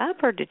then wake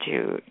up, or did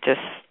you just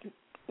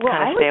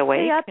kind of stay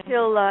awake? I would stay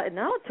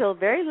up till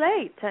very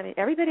late. I mean,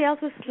 everybody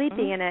else was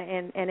sleeping,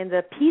 and in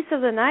the peace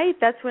of the night,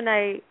 that's when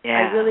I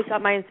really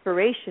got my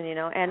inspiration,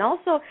 And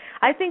also,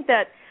 I think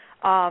that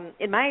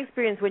in my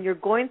experience, when you're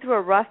going through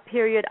a rough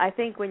period, I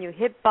think when you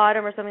hit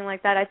bottom or something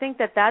like that, I think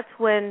that that's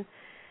when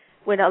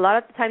when a lot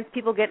of times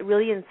people get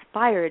really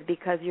inspired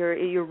because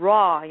you're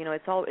raw,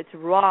 it's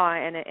raw,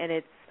 and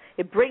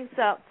it brings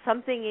out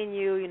something in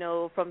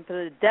you, from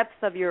the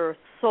depths of your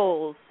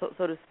soul,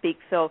 so to speak.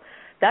 So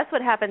that's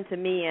what happened to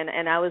me,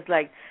 and I was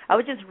like, I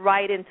would just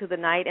write into the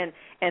night and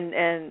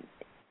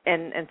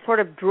sort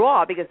of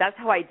draw, because that's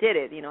how I did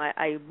it.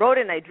 I wrote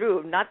and I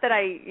drew. Not that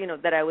I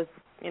was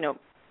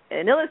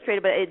an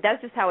illustrator, but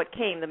that's just how it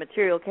came. The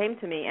material came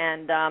to me,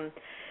 and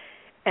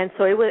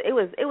so it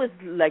was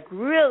like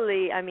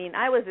really. I mean,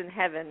 I was in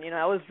heaven.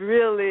 I was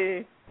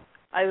really,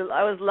 I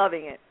was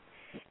loving it,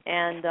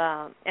 and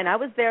I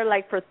was there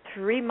like for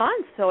 3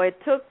 months. So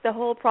the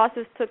whole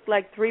process took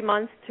like 3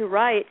 months to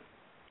write,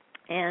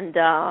 and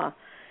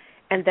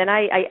then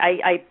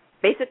I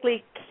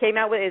basically came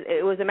out with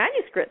it was a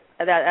manuscript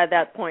at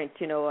that point,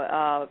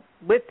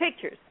 with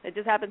pictures. It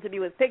just happened to be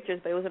with pictures,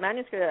 but it was a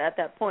manuscript at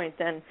that point,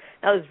 and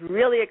I was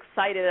really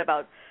excited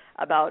about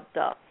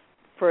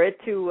for it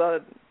to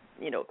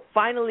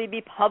finally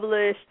be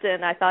published,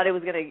 and I thought it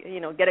was going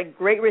to get a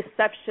great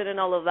reception and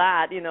all of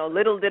that.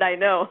 Little did I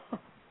know.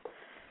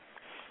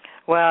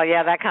 Well,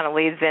 yeah, that kind of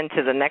leads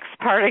into the next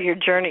part of your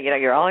journey.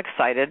 You're all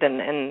excited,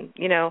 and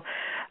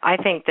I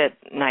think that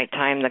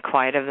nighttime, the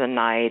quiet of the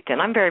night,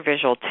 and I'm very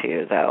visual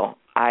too, though.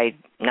 I'm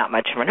not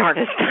much of an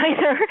artist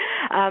either.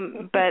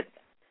 But,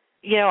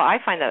 I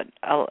find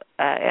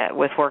that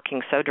with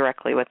working so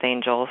directly with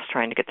angels,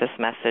 trying to get this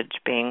message,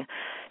 being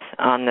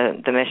on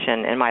the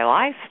mission in my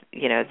life,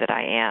 that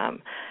I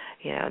am,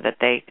 that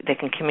they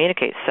can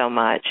communicate so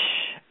much,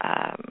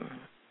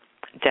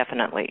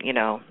 definitely,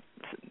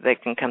 they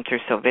can come through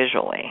so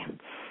visually,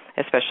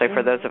 especially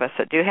for those of us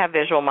that do have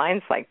visual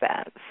minds like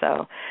that.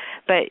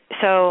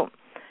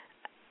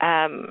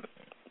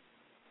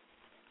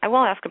 I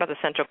will ask about the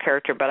central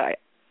character, but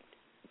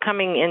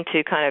coming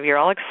into kind of, you're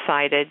all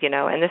excited,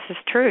 and this is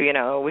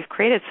true, we've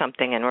created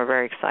something and we're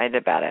very excited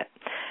about it.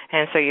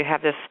 And so you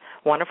have this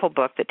wonderful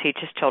book that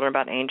teaches children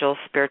about angels,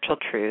 spiritual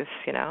truths,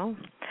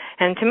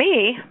 And to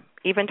me,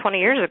 even 20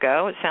 years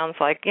ago, it sounds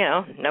like,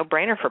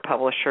 no-brainer for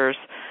publishers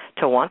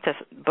to want this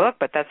book,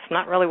 but that's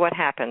not really what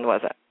happened,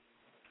 was it?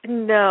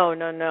 No,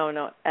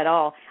 at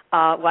all.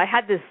 Well, I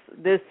had this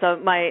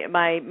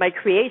my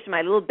creation,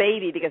 my little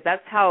baby, because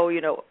that's how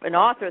an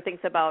author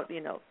thinks about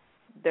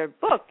their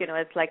book.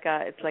 It's like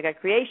a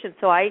creation.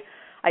 So I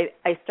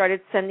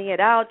started sending it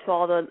out to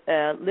all the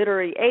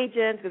literary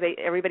agents, because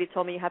everybody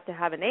told me you have to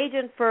have an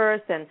agent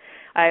first, and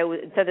I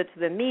would send it to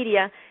the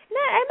media. And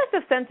I must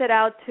have sent it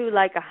out to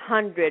like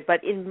 100,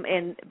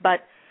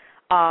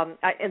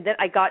 and then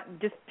I got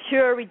just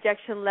pure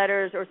rejection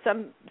letters, or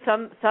some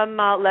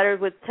letters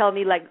would tell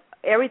me like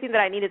everything that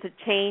I needed to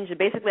change.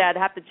 Basically, I'd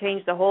have to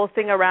change the whole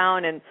thing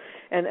around and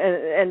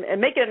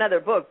make it another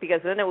book,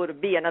 because then it would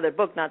be another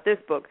book, not this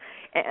book.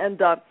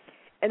 And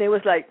it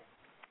was like,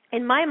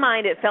 in my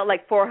mind, it felt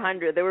like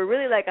 400. There were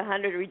really like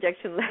 100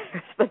 rejection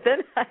letters, but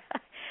then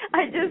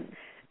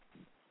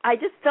I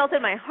just felt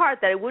in my heart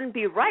that it wouldn't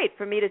be right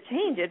for me to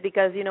change it,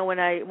 because when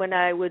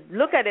I would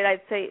look at it,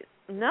 I'd say,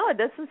 no, it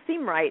doesn't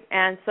seem right.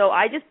 And so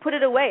I just put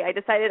it away. I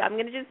decided I'm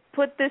going to just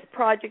put this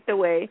project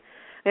away.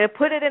 I'm going to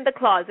put it in the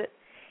closet.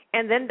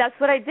 And then that's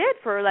what I did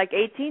for like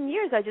 18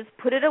 years. I just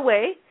put it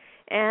away,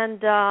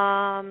 and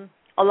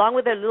along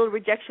with the little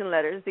rejection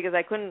letters, because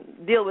I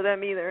couldn't deal with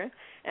them either.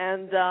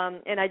 And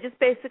I just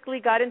basically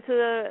got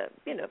into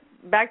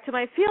back to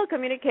my field,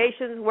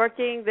 communications,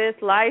 working this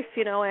life,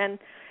 and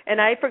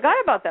I forgot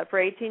about that for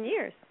 18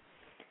 years.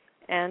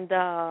 And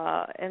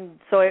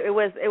so it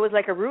was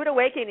like a rude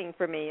awakening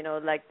for me,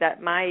 like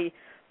that my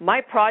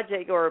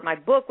project or my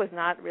book was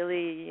not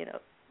really,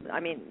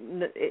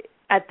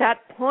 at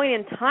that point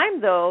in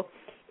time, though,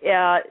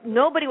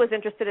 nobody was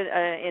interested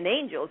in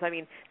angels. I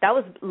mean, that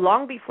was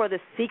long before The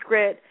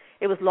Secret.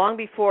 It was long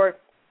before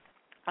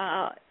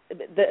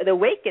the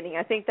awakening.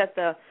 I think that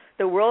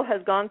the world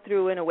has gone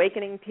through an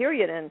awakening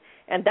period,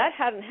 and that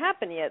hadn't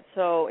happened yet.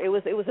 So it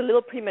was a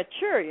little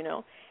premature,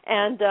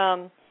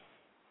 and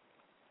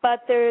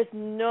but there's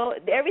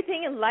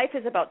everything in life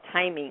is about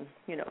timing,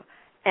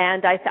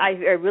 and I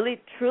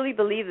really truly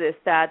believe this,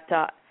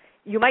 that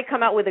you might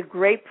come out with a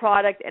great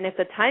product, and if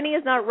the timing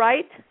is not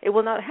right, it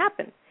will not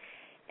happen.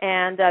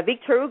 And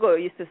Victor Hugo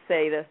used to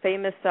say, the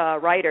famous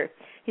writer,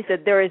 he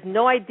said, there is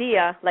no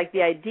idea like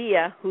the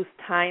idea whose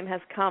time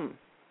has come.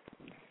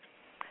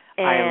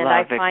 And I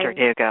love Victor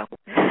Hugo.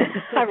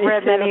 I've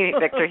read many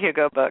Victor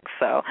Hugo books,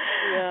 so.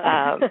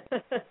 Yeah.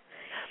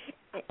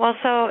 Well,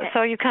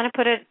 so you kind of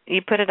put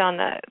it on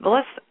the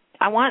list.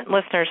 I want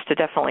listeners to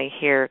definitely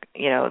hear,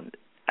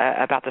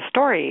 about the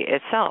story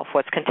itself,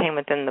 what's contained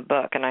within the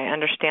book. And I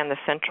understand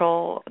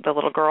the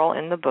little girl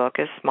in the book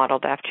is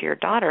modeled after your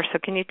daughter. So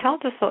can you tell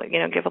us,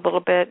 give a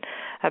little bit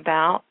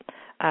about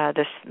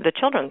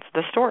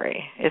the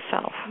story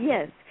itself?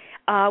 Yes.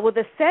 Well,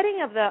 the setting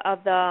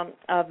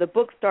of the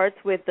book starts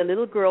with the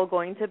little girl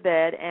going to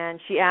bed, and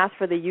she asks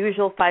for the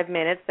usual 5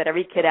 minutes that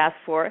every kid asks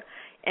for,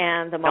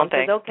 and the mom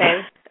says okay,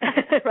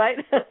 right?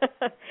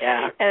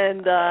 Yeah.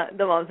 And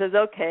the mom says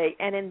okay,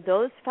 and in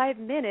those 5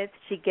 minutes,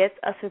 she gets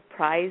a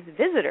surprise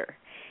visitor,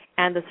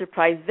 and the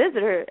surprise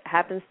visitor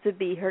happens to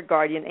be her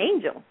guardian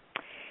angel.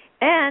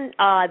 And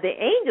the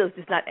angel is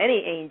just not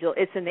any angel.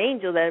 It's an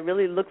angel that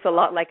really looks a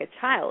lot like a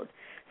child.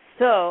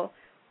 So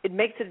it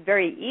makes it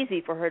very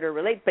easy for her to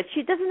relate. But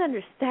she doesn't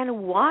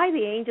understand why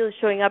the angel is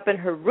showing up in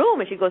her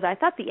room. And she goes, I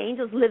thought the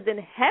angels lived in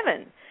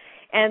heaven.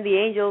 And the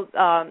angel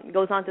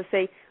goes on to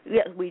say,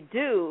 yes, we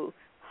do.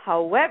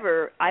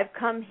 However, I've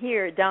come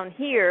down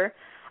here,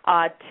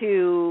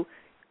 to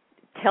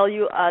tell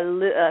you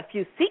a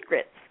few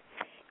secrets.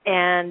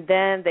 And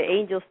then the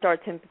angel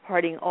starts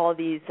imparting all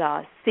these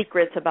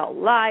secrets about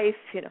life,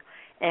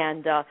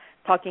 and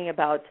talking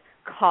about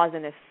cause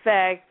and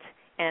effect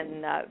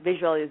and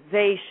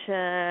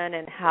visualization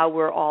and how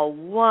we're all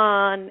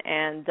one,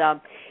 and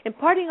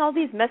imparting all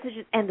these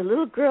messages. And the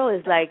little girl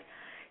is like,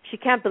 she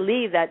can't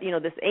believe that,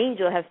 this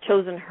angel has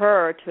chosen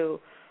her to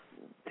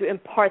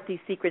impart these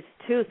secrets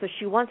too. So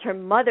she wants her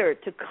mother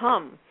to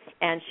come.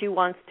 And she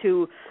wants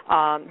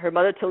her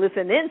mother to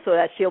listen in so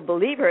that she'll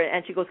believe her.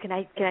 And she goes, can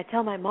I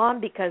tell my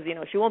mom, because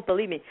she won't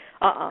believe me.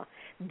 I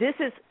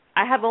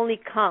have only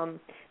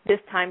come this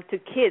time to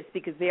kids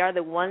because they are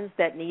the ones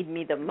that need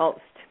me the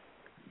most.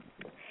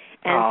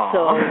 And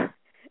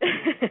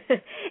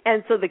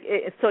so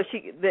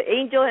the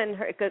angel and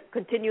her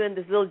continue in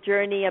this little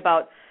journey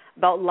about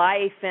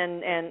life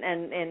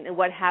and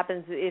what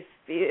happens if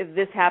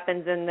this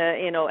happens, and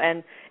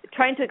and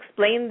trying to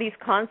explain these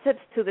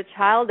concepts to the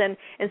child, and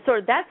so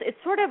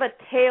it's sort of a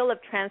tale of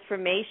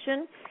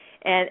transformation.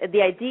 And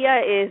the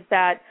idea is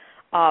that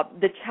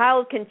any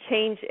child can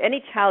change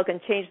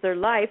their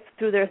life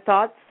through their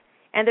thoughts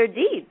and their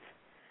deeds,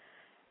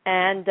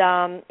 and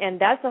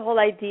that's the whole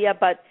idea.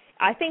 But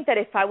I think that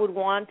if I would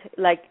want,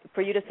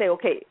 for you to say,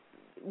 okay,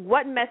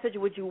 what message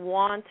would you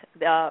want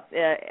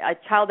a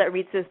child that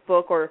reads this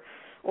book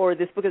or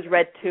this book is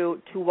read to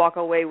walk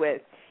away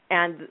with?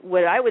 And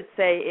what I would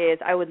say is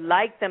I would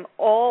like them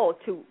all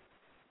to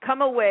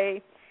come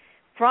away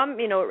from,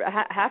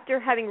 after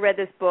having read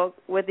this book,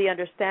 with the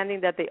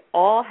understanding that they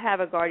all have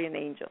a guardian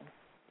angel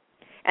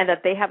and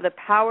that they have the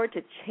power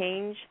to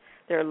change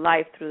their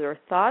life through their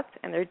thoughts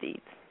and their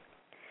deeds.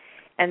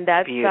 And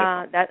that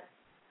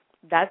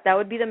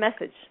would be the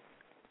message.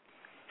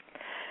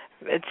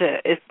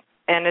 It's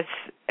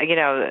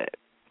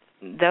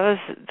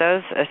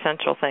those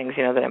essential things,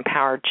 that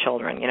empower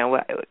children,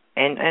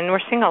 and we're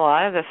seeing a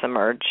lot of this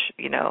emerge,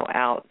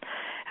 out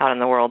in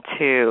the world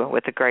too,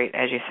 with the great,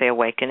 as you say,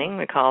 awakening.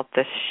 We call it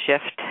this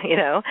shift,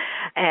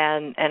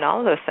 and all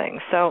of those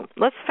things. So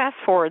let's fast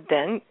forward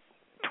then.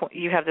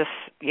 You have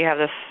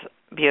this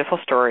beautiful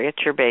story.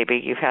 It's your baby.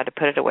 You've had to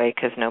put it away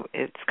because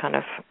it's kind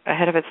of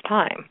ahead of its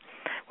time.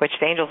 Which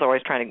the angel's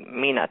always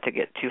trying me not to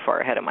get too far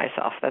ahead of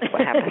myself. That's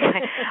what happens.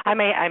 I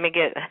may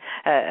get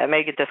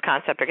this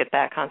concept or get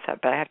that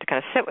concept, but I have to kind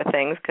of sit with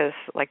things because,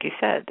 like you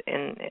said,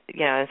 and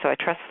so I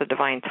trust the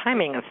divine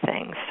timing of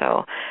things.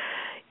 So,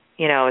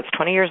 it's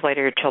 20 years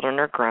later, your children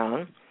are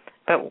grown,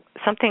 but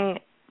something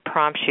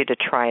prompts you to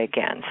try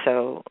again.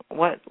 So,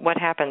 what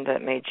happened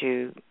that made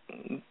you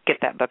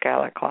get that book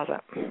out of the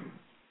closet?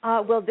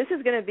 Well, this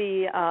is going to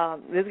be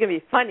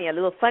funny, a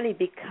little funny,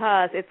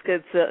 because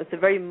it's a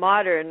very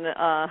modern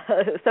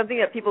something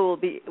that people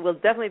will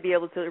definitely be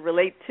able to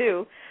relate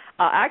to.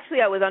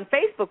 Actually, I was on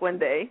Facebook one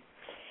day,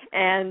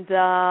 and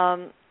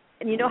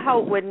you know how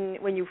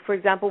when you, for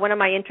example, one of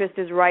my interests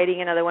is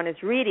writing, another one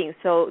is reading.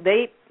 So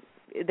they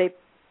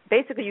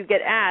basically, you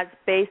get ads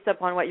based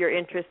upon what your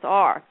interests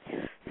are.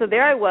 So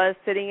there I was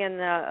sitting and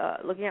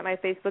looking at my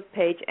Facebook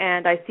page,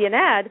 and I see an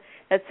ad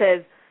that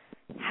says,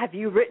 have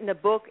you written a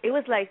book? It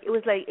was like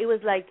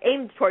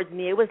aimed towards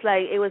me. I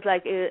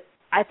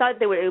thought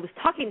it was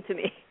talking to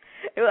me.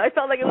 I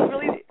felt like it was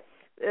really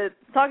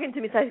talking to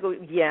me. So I go,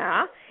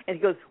 yeah. And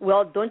he goes,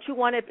 well, don't you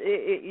want it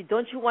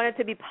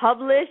to be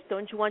published?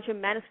 Don't you want your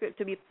manuscript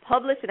to be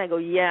published? And I go,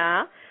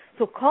 yeah.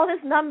 So call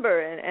this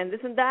number and this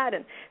and that.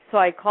 And so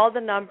I called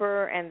the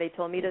number, and they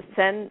told me to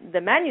send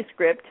the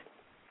manuscript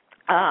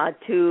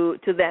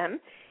to them.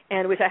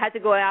 And which I had to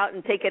go out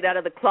and take it out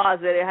of the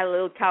closet. It had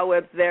little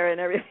cobwebs there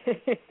and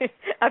everything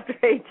after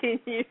 18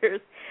 years.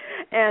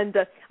 And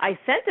I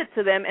sent it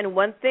to them, and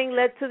one thing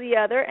led to the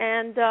other,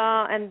 and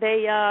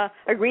they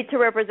agreed to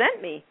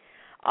represent me.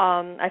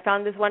 I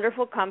found this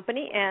wonderful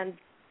company, and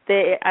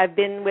I've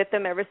been with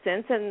them ever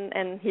since,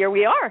 and here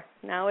we are.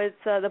 Now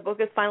the book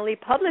is finally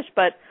published.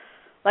 But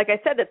like I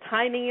said, the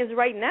timing is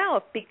right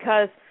now,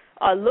 because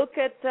look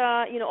at,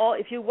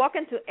 if you walk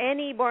into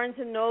any Barnes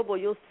 & Noble,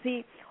 you'll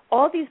see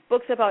all these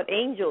books about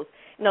angels,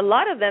 and a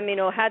lot of them,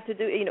 had to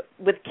do,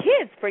 with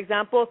kids. For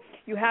example,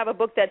 you have a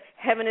book that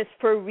Heaven is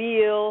for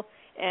Real,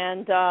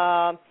 and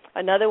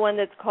another one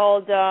that's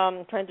called,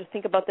 I'm trying to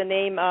think about the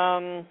name,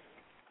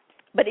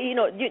 but you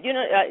know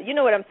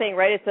what I'm saying,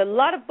 right? It's a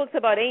lot of books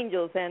about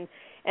angels, and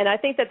I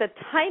think that the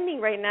timing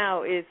right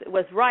now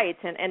was right,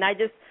 and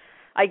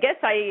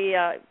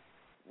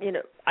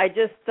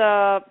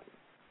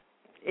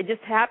it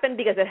just happened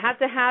because it had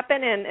to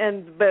happen,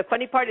 and the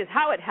funny part is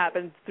how it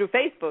happened, through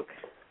Facebook.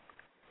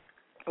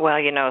 Well,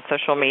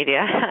 social media.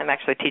 I'm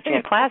actually teaching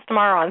a class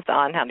tomorrow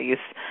on how to use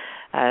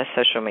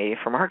social media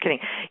for marketing.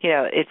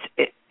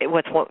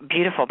 What's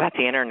beautiful about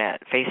the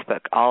internet,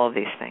 Facebook, all of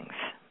these things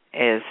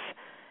is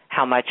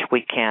how much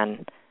we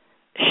can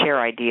share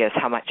ideas,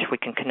 how much we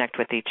can connect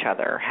with each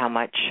other, how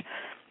much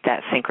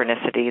that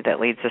synchronicity that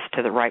leads us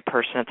to the right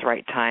person at the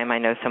right time. I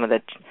know some of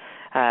the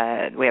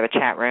we have a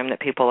chat room that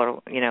people are,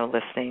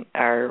 listening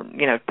or,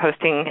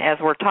 posting as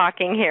we're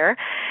talking here.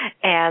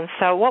 And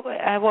so what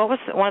was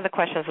one of the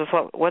questions was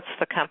what's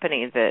the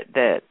company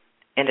that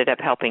ended up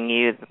helping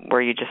you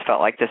where you just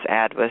felt like this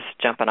ad was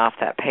jumping off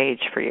that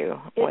page for you?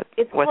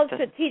 It's called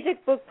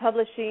Strategic Book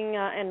Publishing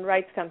and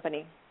Rights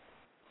Company.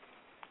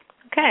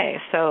 Okay,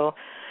 so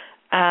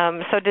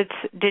did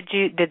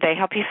they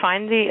help you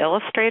find the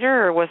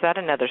illustrator, or was that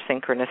another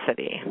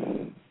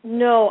synchronicity?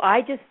 No,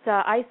 I just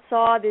I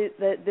saw this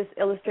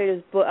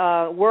illustrator's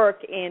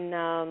work in.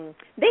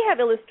 They have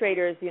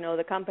illustrators,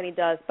 the company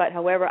does. But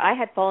however, I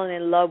had fallen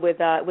in love with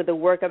the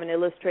work of an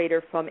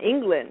illustrator from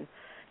England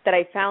that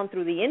I found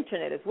through the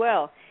internet as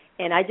well.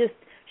 And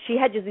she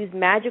had just these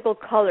magical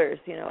colors,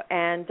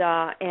 and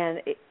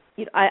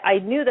I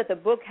knew that the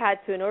book had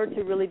to, in order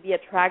to really be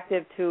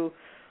attractive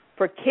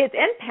for kids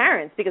and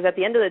parents, because at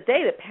the end of the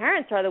day, the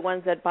parents are the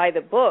ones that buy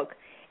the book,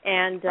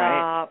 and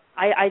right.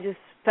 I just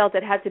felt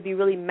it had to be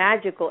really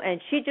magical. And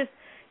she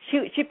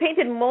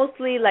painted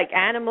mostly like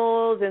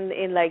animals and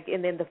in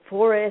the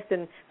forest,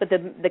 but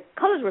the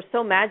colors were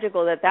so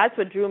magical that's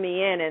what drew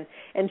me in,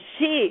 and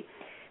she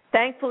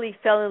thankfully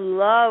fell in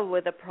love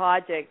with the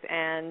project,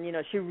 and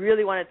she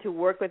really wanted to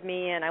work with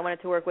me, and I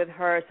wanted to work with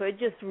her. So it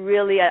just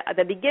really, at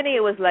the beginning,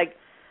 it was like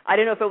I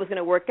didn't know if it was going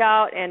to work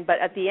out, but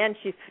at the end,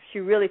 she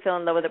really fell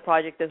in love with the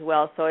project as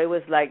well. So it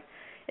was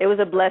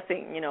a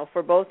blessing,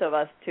 for both of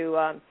us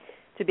to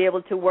be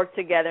able to work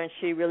together. And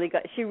she really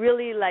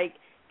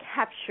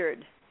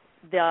captured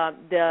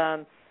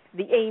the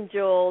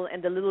angel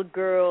and the little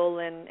girl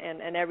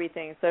and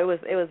everything. So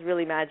it was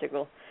really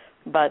magical.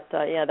 But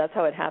that's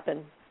how it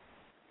happened.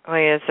 Well,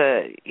 it's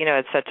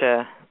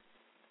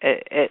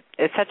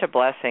such a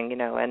blessing,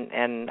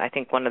 and I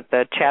think one of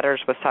the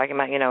chatters was talking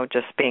about,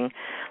 just being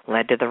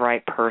led to the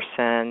right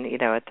person,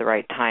 at the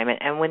right time.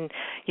 And when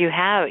you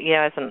have,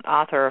 as an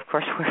author, of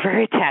course, we're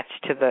very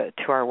attached to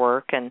our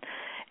work, and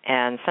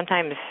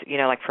sometimes,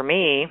 like for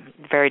me,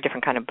 very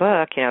different kind of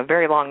book,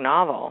 very long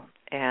novel.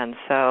 And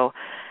so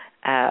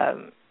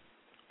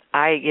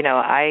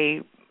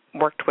I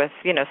worked with,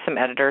 some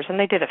editors, and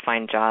they did a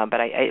fine job, but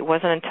it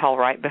wasn't until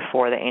right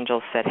before the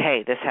Angels said,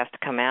 hey, this has to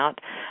come out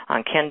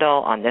on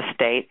Kindle on this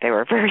date. They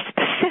were very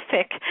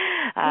specific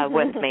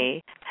with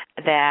me,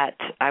 that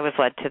I was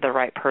led to the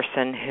right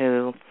person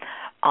who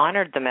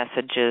honored the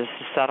messages,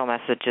 the subtle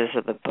messages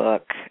of the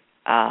book,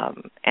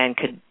 and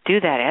could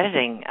do that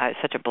editing,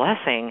 such a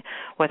blessing,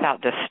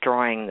 without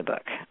destroying the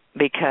book.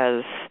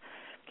 Because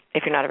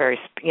if you're not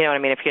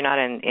if you're not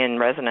in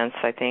resonance,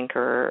 I think,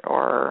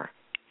 or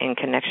in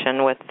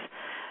connection with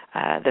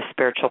the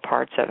spiritual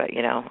parts of it,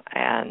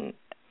 and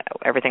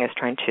everything is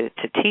trying to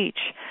teach,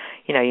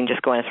 you can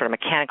just go in and sort of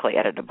mechanically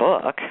edit a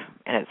book,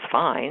 and it's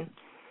fine.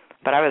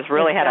 But I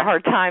had a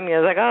hard time.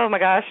 Like, oh my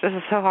gosh, this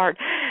is so hard,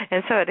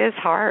 and so it is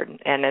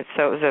hard, and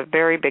so it was a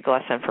very big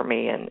lesson for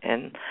me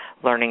in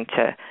learning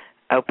to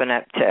open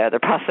up to other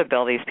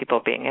possibilities,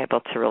 people being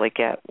able to really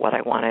get what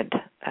I wanted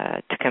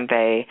to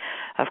convey,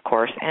 of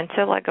course, and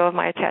to let go of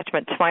my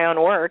attachment to my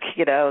own work,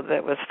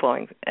 that was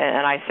flowing.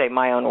 And I say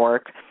my own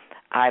work.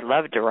 I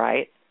love to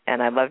write,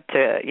 and I love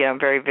to, I'm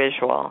very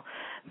visual,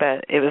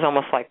 but it was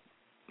almost like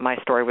my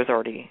story was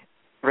already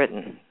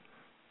written.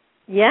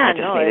 Yeah,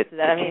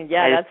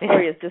 that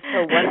story is just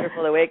so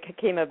wonderful, the way it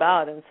came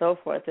about and so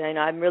forth. And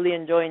I'm really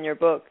enjoying your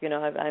book.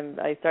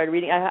 I started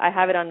reading. I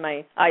have it on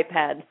my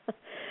iPad.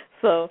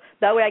 So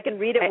that way I can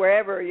read it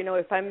wherever,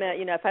 if I'm,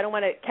 if I don't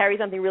want to carry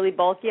something really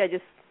bulky, I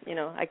just,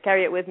 I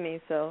carry it with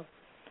me. So.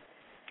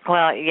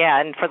 Well,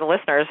 yeah, and for the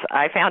listeners,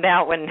 I found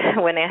out when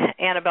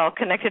Annabelle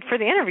connected for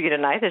the interview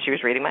tonight that she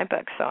was reading my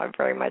book, so I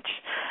very much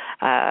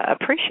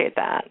appreciate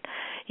that.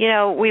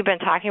 We've been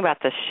talking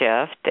about the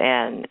shift,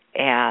 and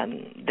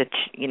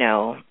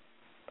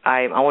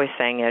I'm always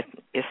saying it,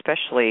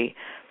 especially,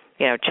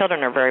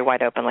 children are very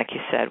wide open, like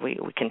you said. We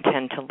can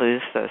tend to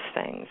lose those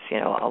things,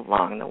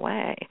 along the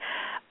way.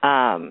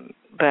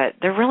 But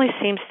there really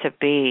seems to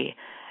be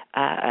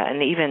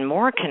an even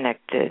more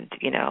connected,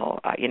 you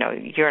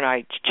and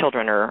I,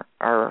 children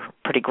are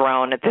pretty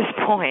grown at this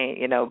point,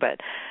 but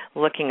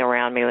looking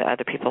around me,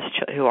 other people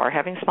who are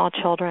having small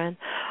children,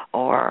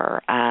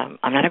 or I'm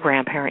not a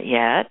grandparent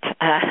yet,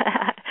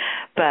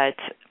 but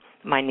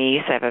my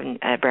niece, I have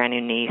a brand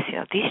new niece,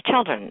 these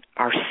children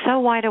are so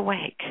wide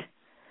awake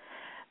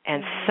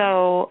and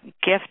so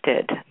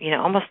gifted,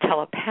 almost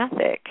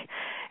telepathic.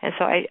 And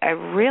so I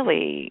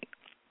really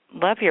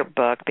love your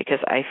book, because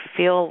I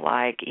feel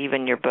like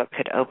even your book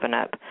could open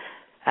up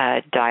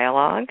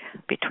dialogue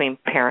between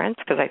parents,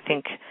 because I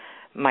think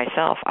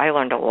myself, I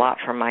learned a lot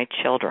from my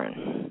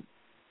children,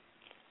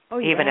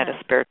 even at a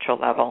spiritual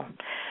level,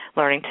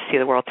 learning to see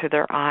the world through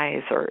their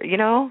eyes, or,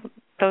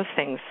 those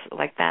things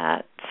like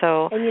that.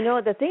 So, and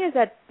the thing is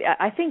that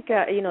I think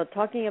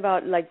talking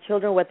about like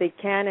children, what they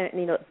can, and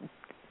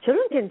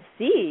children can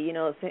see.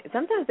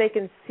 Sometimes they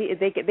can see.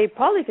 They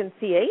probably can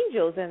see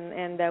angels,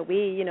 and that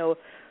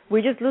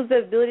we just lose the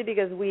ability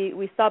because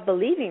we stop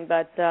believing.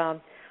 But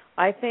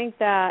I think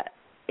that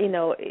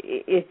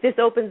if this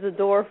opens the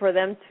door for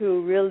them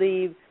to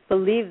really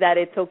believe that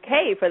it's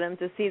okay for them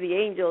to see the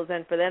angels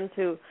and for them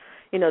to,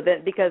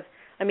 that because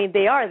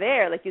they are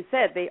there, like you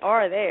said, they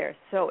are there.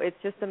 So it's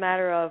just a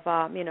matter of,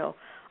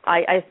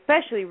 I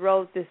especially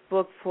wrote this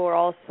book for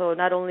also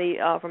not only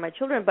for my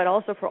children, but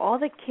also for all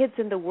the kids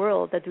in the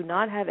world that do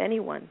not have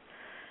anyone,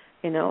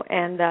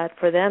 and that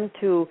for them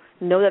to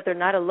know that they're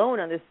not alone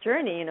on this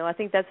journey. I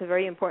think that's a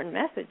very important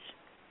message.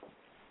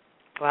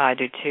 Well, I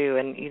do too,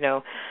 and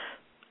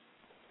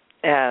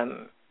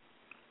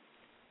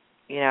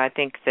I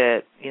think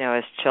that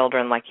as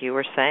children, like you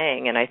were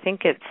saying, and I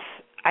think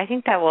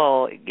that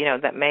will,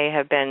 that may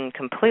have been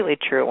completely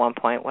true at one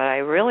point. What I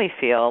really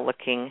feel,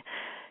 looking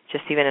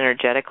just even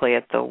energetically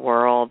at the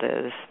world,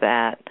 is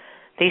that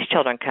these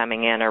children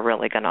coming in are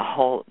really going to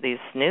hold, these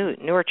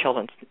newer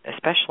children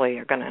especially,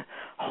 are going to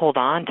hold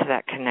on to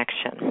that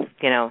connection,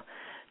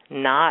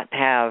 not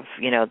have,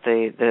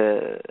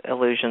 the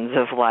illusions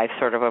of life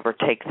sort of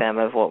overtake them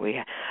of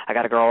I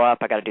got to grow up,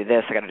 I got to do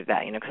this, I got to do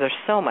that, because there's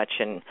so much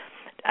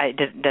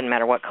it doesn't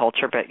matter what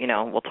culture, but,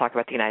 we'll talk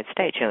about the United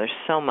States, there's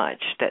so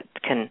much that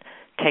can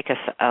take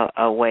us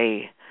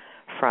away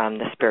from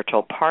the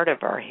spiritual part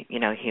of our,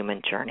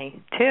 human journey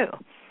too.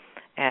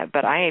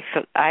 But I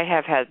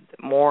have had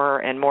more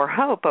and more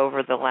hope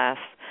over the last,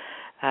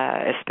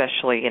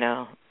 especially,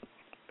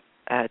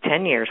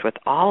 10 years with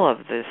all of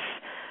this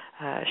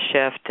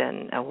shift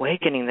and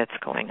awakening that's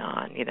going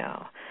on,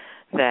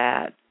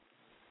 that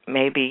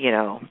maybe,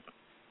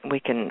 we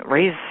can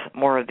raise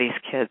more of these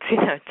kids,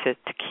 to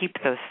keep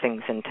those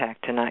things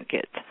intact, to not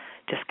get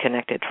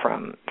disconnected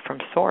from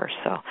source.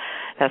 So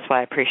that's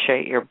why I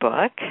appreciate your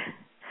book.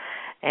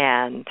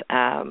 And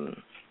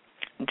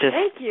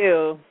thank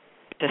you.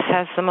 Just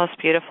has the most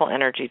beautiful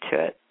energy to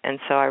it. And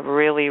so I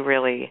really,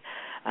 really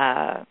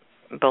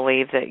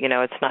believe that,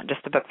 it's not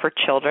just a book for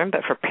children,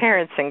 but for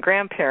parents and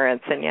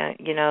grandparents and,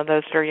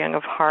 those that are young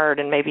of heart,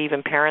 and maybe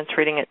even parents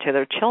reading it to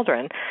their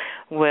children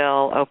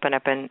will open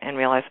up and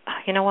realize,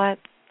 you know what?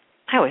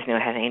 I always knew I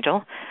had an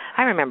angel.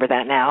 I remember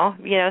that now.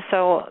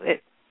 So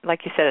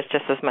like you said, it's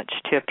just as much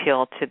to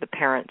appeal to the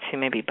parents who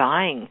may be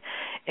buying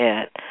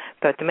it.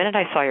 But the minute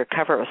I saw your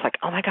cover, it was like,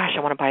 oh my gosh,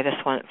 I want to buy this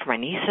one for my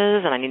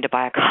nieces, and I need to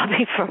buy a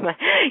copy for my,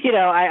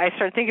 I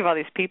started thinking of all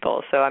these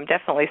people. So I'm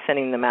definitely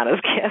sending them out as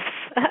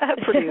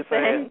gifts pretty soon.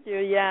 Thank you.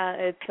 Yeah,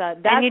 it's that's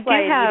and you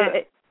why do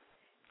have.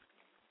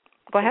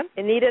 Go ahead.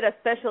 It needed a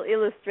special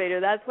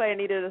illustrator. That's why I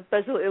needed a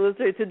special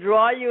illustrator to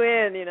draw you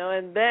in,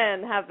 and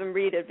then have them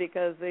read it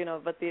because,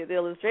 but the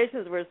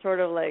illustrations were sort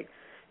of like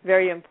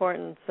very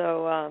important.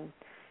 So,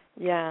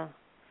 yeah.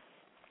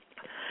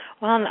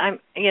 Well, I'm,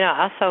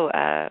 also,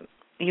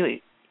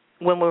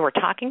 when we were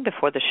talking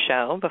before the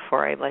show,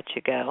 before I let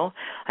you go,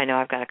 I know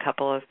I've got a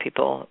couple of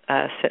people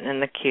sitting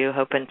in the queue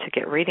hoping to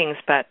get readings,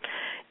 but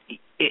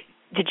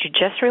did you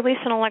just release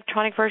an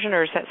electronic version,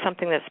 or is that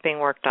something that's being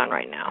worked on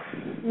right now?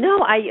 No,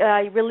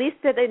 I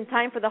released it in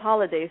time for the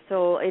holidays,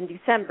 so in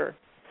December.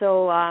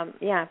 So,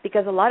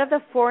 because a lot of the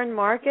foreign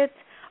markets,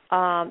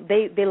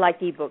 they like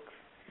ebooks.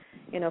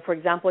 For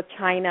example,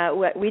 China,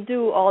 we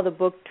do all the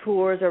book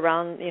tours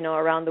around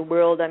the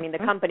world. The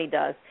company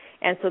does.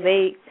 And so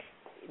they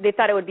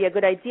thought it would be a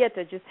good idea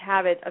to just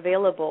have it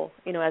available,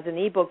 as an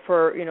ebook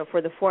for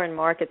the foreign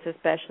markets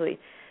especially,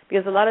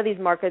 because a lot of these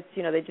markets,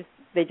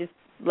 they just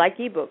like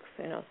ebooks,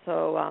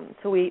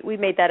 So we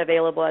made that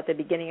available at the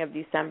beginning of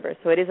December.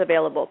 So it is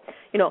available,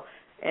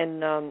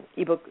 in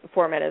ebook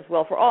format as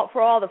well for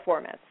all the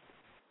formats.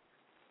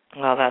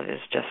 Well, that is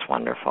just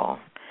wonderful.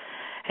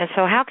 And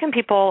so how can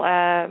people,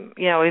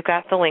 we've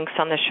got the links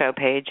on the show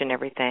page and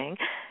everything,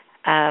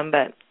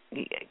 but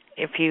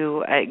if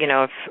you,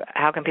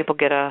 how can people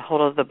get a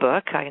hold of the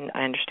book? I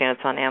understand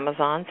it's on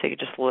Amazon, so you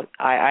just look.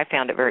 I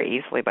found it very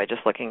easily by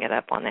just looking it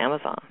up on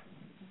Amazon.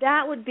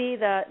 That would be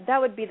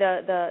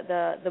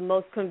the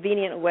most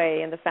convenient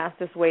way and the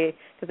fastest way,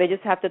 because they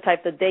just have to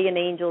type "The Day an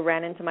Angel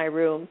Ran Into My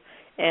Room,"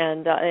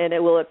 and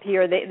it will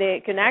appear.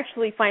 They can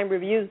actually find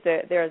reviews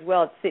there as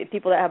well. See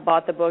people that have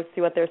bought the book,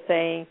 see what they're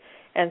saying,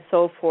 and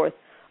so forth.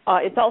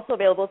 It's also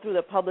available through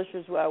the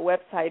publisher's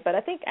website, but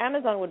I think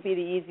Amazon would be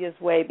the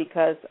easiest way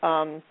because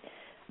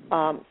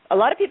a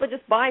lot of people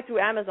just buy through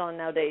Amazon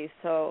nowadays.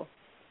 So,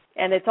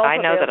 and it's also I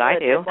know that I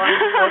do.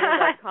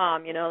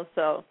 BarnesandNoble.com,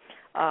 so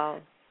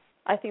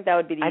I think that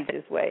would be the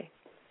easiest way.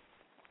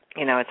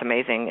 It's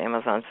amazing.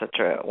 Amazon's such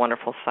a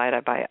wonderful site.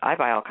 I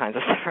buy all kinds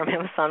of stuff from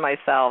Amazon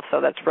myself,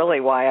 so that's really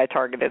why I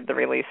targeted the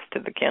release to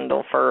the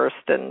Kindle first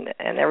and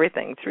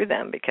everything through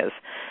them, because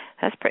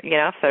that's pretty,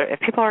 if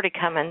people already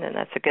come in, then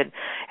that's a good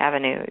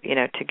avenue,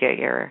 to get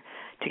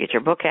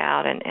your book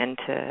out and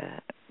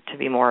to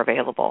be more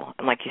available,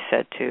 and like you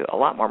said, to a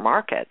lot more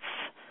markets,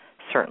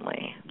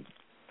 certainly.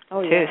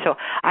 Oh, too. Yeah. So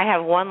I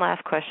have one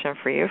last question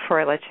for you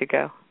before I let you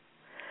go.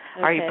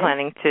 Okay. Are you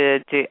planning to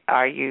do?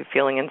 Are you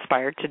feeling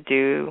inspired to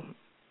do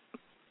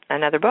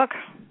another book?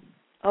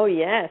 Oh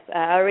yes,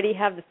 I already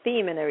have the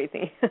theme and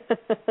everything.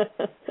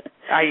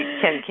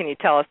 Can you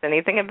tell us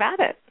anything about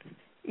it?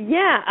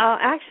 Yeah,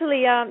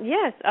 actually,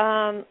 yes.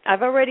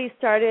 I've already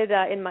started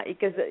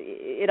because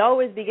it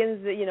always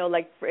begins,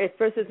 like at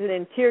first it's an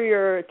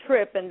interior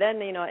trip, and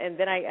then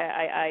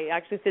I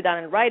actually sit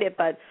down and write it.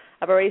 But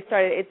I've already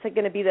started. It's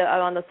going to be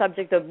on the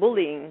subject of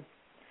bullying,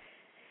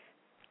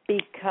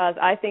 because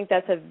I think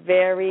that's a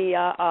very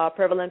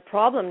prevalent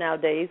problem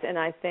nowadays, and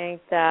I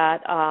think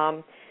that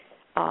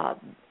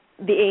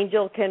the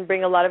angel can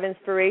bring a lot of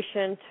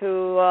inspiration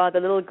to the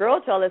little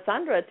girl, to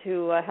Alessandra,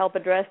 to help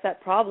address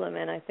that problem,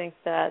 and I think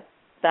that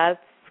that's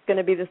going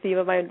to be the theme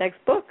of my next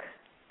book.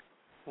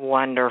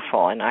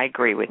 Wonderful, and I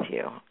agree with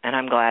you, and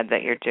I'm glad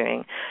that you're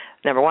doing.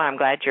 Number one, I'm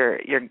glad you're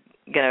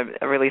going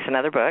to release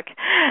another book,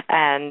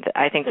 and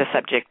I think the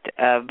subject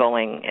of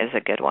bullying is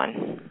a good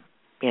one.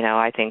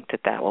 I think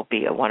that will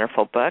be a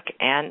wonderful book,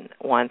 and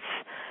once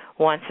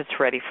it's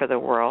ready for the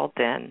world,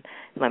 then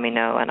let me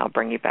know, and I'll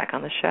bring you back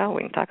on the show.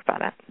 We can talk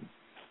about it.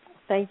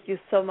 Thank you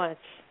so much.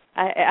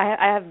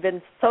 I have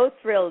been so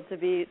thrilled to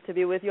be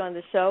with you on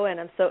the show, and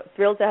I'm so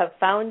thrilled to have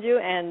found you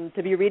and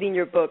to be reading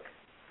your book.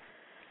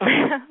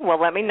 Well,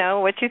 let me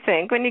know what you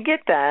think when you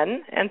get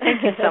done, and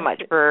thank you so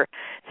much for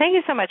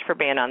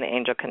being on the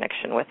Angel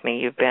Connection with me.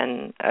 You've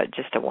been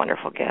just a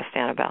wonderful guest,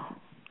 Annabelle.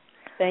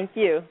 Thank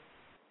you.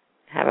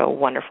 Have a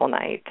wonderful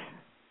night.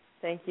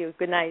 Thank you.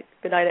 Good night.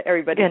 Good night,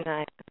 everybody. Good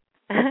night.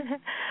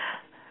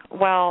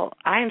 Well,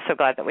 I am so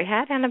glad that we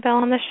had Annabelle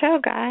on the show,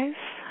 guys.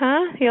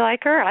 Huh? You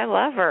like her? I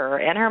love her.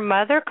 And her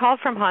mother called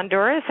from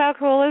Honduras. How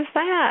cool is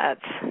that?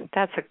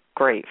 That's a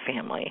great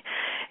family.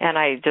 And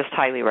I just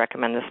highly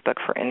recommend this book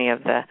for any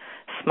of the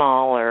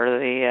small or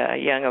the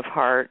young of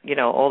heart,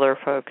 older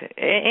folk,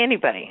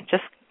 anybody.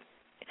 Just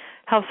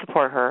help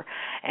support her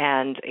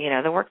and,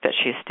 the work that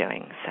she's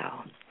doing. So,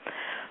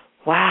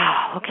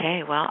 wow.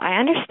 Okay. Well, I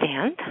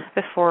understand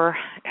I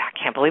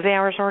can't believe the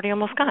hour's already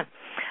almost gone.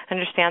 I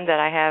understand that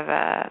I have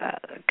a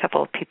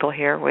couple of people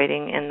here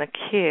waiting in the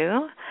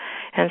queue,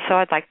 and so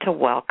I'd like to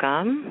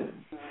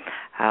welcome,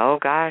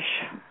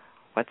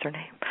 what's her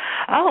name?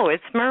 Oh,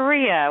 it's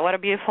Maria. What a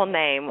beautiful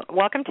name.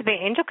 Welcome to the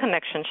Angel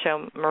Connection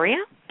show, Maria.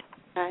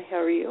 Hi, how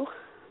are you?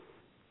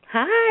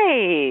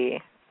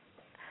 Hi.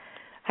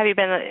 Have you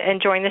been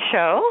enjoying the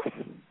show?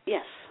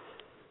 Yes.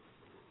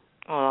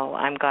 Well,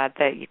 I'm glad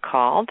that you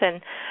called,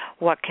 and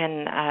what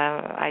can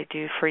I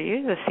do for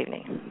you this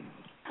evening?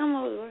 I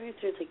was wondering if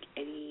there's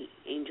any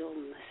angel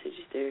message.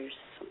 There's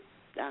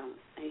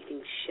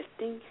anything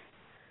shifting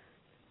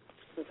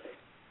for the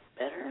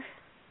better.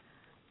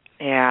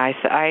 Yeah,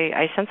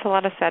 I sense a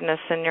lot of sadness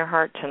in your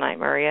heart tonight,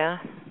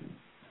 Maria.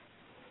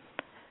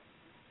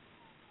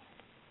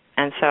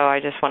 And so I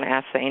just want to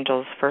ask the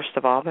angels, first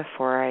of all,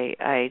 before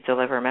I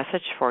deliver a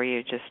message for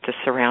you, just to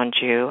surround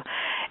you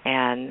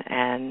and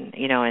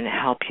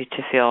help you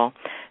to feel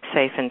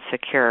safe and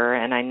secure.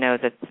 And I know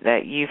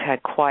that you've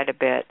had quite a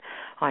bit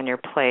on your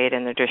plate,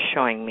 and they're just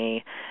showing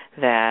me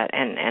that,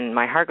 and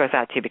my heart goes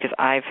out to you, because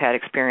I've had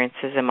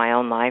experiences in my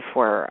own life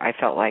where I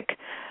felt like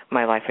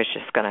my life was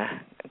just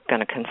gonna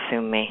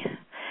consume me.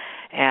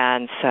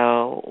 And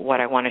so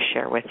what I want to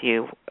share with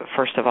you,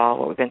 first of all,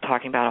 what we've been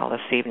talking about all this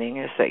evening,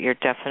 is that you're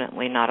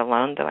definitely not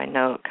alone, though I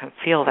know it can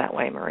feel that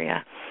way,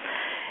 Maria.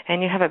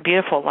 And you have a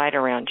beautiful light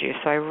around you,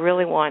 so I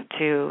really want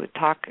to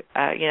talk,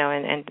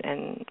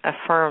 and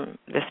affirm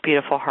this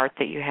beautiful heart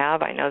that you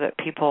have. I know that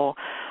people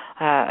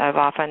have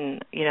often,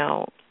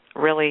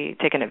 really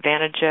taken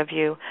advantage of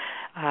you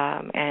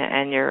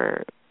and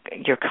your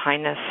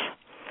kindness.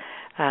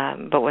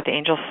 But what the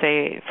angels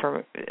say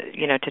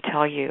to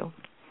tell you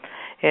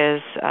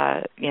is,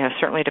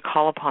 certainly to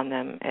call upon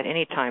them at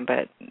any time,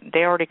 but they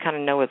already kind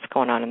of know what's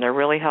going on, and they're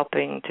really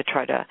helping to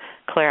try to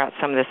clear out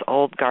some of this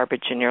old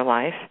garbage in your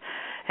life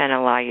and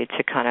allow you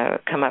to kind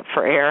of come up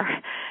for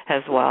air,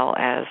 as well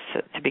as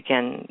to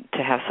begin to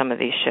have some of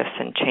these shifts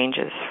and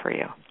changes for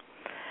you.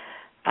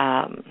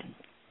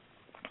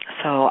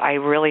 So I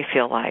really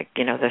feel like,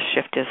 the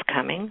shift is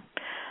coming,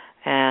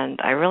 and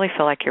I really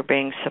feel like you're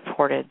being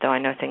supported, though I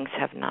know things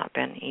have not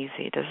been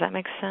easy. Does that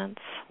make sense?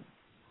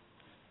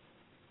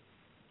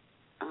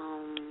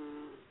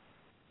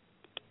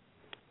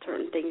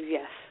 Certain things,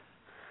 yes.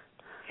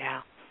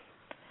 Yeah.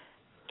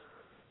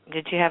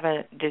 Did you have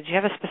a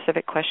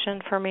specific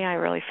question for me? I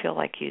really feel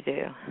like you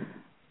do.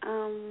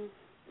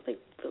 Like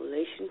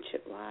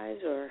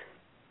relationship-wise or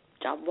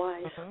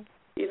job-wise,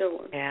 either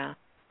one. Yeah.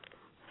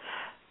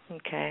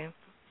 Okay.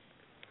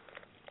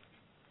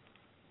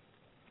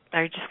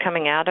 Are you just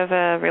coming out of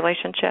a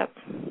relationship?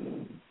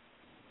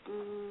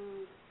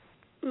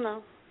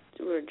 No,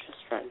 we're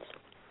just friends.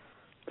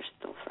 We're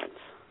still friends.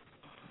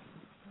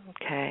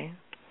 Okay.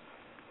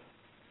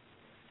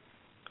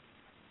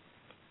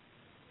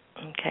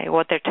 Okay.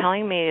 What they're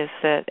telling me is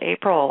that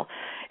April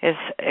is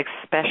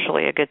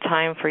especially a good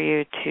time for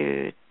you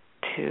to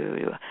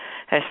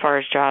as far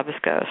as jobs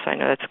go. So I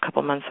know that's a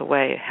couple months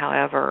away.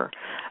 However,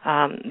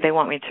 they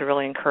want me to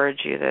really encourage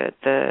you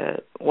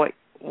that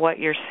what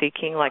you're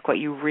seeking, like what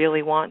you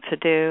really want to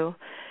do.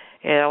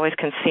 It always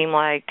can seem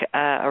like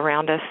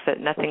around us that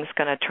nothing's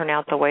going to turn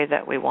out the way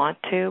that we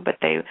want to, but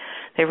they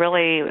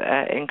really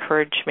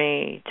encourage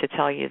me to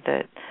tell you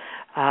that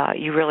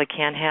you really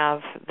can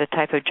have the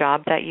type of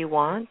job that you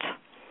want.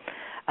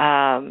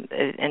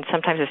 And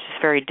sometimes it's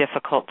just very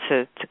difficult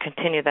to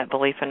continue that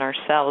belief in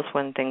ourselves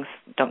when things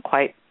don't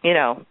quite,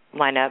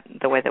 line up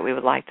the way that we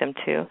would like them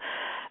to.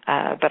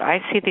 But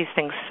I see these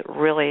things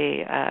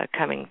really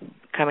coming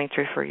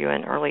through for you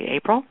in early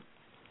April.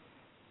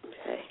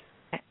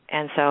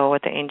 And so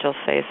what the angels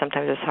say is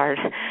sometimes it's hard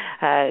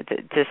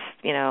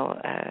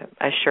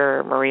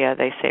assure Maria,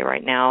 they say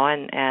right now,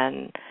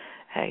 and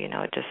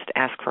just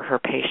ask for her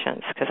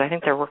patience, because I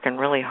think they're working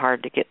really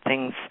hard to get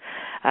things,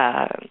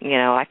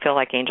 I feel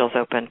like angels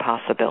open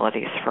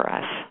possibilities for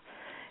us.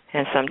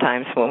 And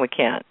sometimes when we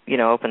can't,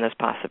 open those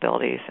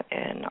possibilities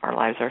in our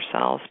lives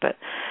ourselves, but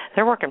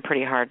they're working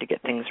pretty hard to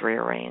get things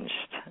rearranged.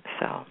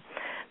 So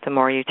the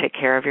more you take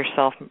care of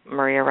yourself,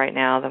 Maria, right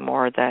now, the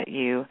more that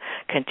you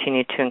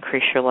continue to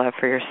increase your love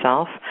for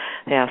yourself.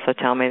 They also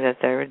tell me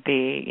that there would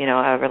be,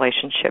 a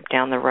relationship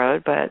down the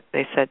road, but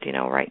they said,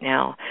 right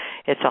now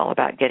it's all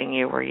about getting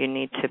you where you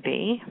need to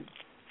be,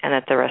 and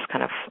that the rest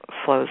kind of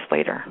flows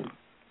later.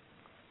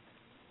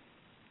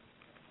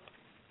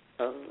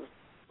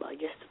 I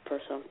guess the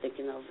person I'm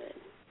thinking of,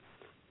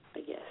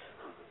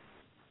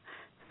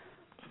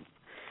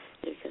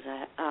 because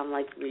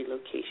like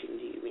relocation,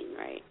 do you mean,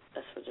 right?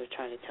 That's what they're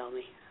trying to tell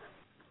me.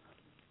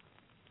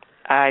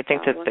 I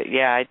think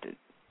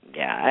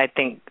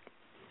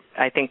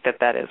I think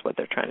that is what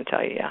they're trying to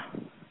tell you, yeah.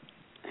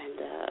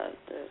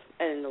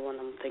 And the one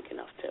I'm thinking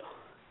of too.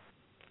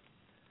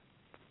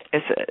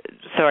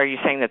 So are you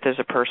saying that there's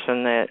a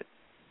person that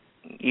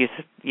you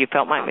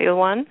felt might be the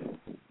one?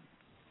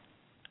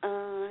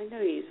 I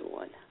know he's the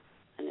one.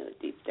 I know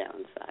deep down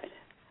inside.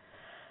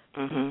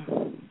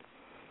 Mhm.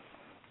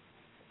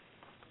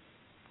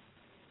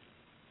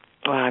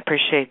 Well, I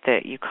appreciate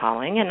that you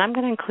calling, and I'm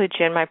going to include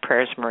you in my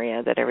prayers,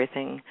 Maria, that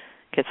everything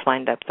gets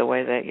lined up the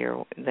way that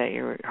your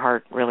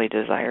heart really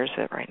desires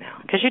it right now,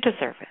 because you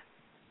deserve it.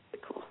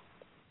 Cool.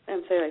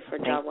 I'm saying for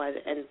job-wise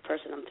and the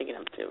person I'm thinking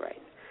of too,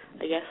 right?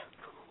 I guess.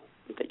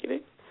 I'm thinking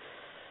it.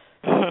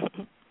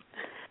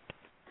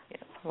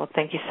 Yeah. Well,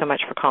 thank you so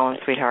much for calling,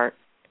 sweetheart.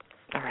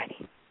 All righty.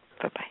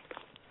 Bye-bye.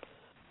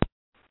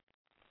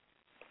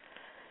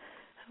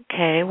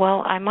 Okay,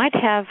 well, I might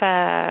have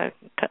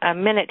a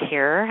minute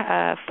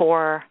here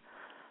for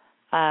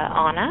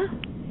Anna.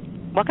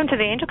 Welcome to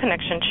the Angel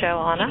Connection show,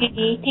 Anna.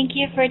 Hey, thank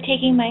you for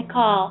taking my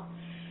call.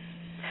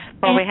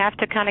 Well, we have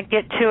to kind of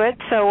get to it,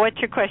 so what's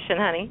your question,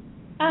 honey?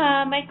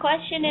 My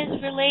question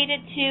is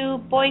related to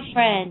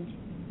boyfriend.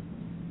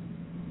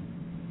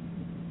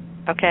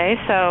 Okay,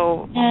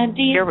 so...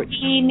 do you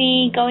see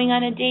me going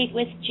on a date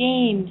with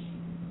James?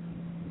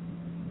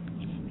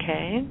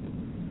 Okay.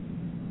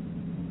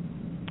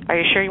 Are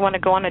you sure you want to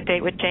go on a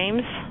date with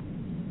James?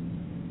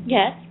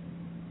 Yes.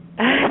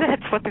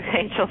 That's what the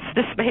angels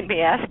just made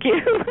me ask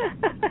you.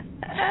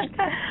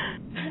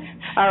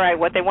 All right,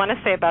 what they want to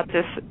say about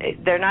this,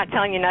 they're not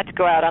telling you not to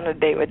go out on a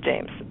date with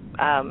James.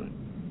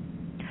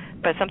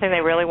 But something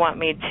they really want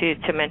me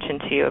to mention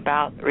to you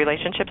about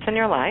relationships in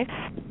your life.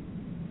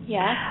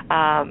 Yeah.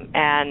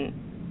 And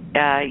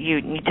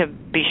you need to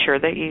be sure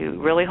that you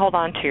really hold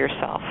on to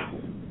yourself,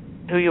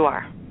 who you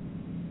are.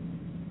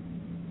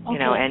 Okay.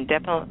 And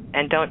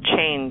don't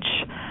change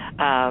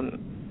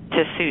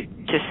to suit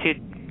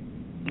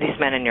these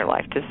men in your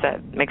life. Does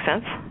that make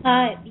sense?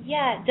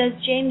 Yeah. Does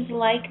James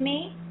like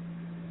me?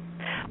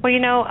 Well,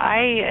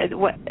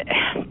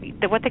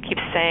 what they keep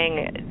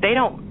saying, they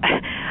don't.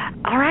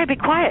 All right, be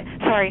quiet.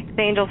 Sorry,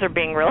 the angels are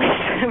being really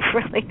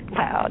really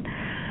loud.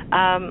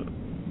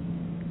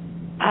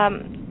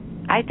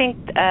 I think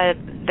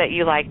that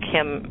you like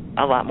him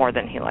a lot more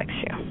than he likes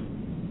you.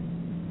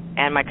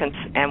 And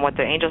what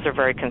the angels are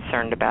very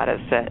concerned about is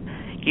that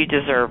you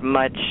deserve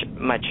much,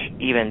 much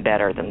even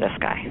better than this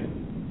guy.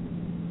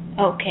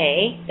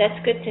 Okay, that's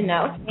good to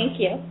know. Thank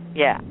you.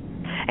 Yeah.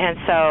 And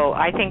so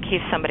I think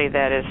he's somebody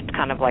that is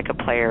kind of like a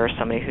player, or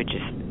somebody who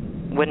just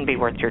wouldn't be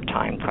worth your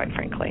time, quite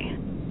frankly.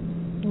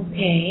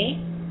 Okay.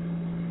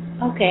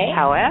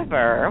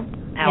 However,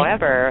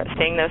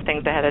 seeing those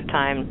things ahead of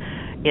time,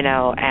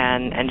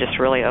 and just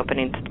really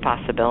opening to the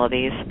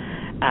possibilities,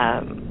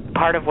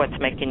 part of what's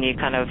making you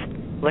kind of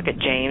look at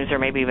James or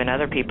maybe even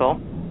other people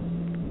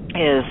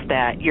is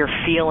that you're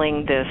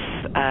feeling this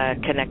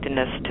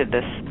connectedness to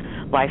this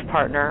life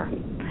partner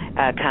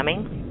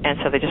coming. And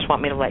so they just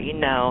want me to let you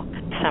know,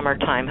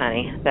 summertime,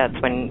 honey, that's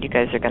when you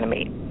guys are going to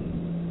meet.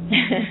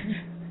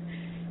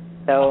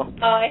 So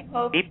I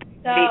hope be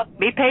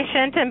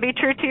patient and be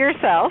true to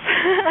yourself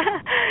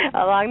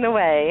along the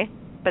way.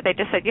 But they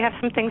just said you have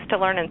some things to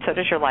learn, and so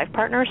does your life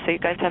partner, so you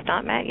guys have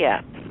not met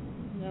yet.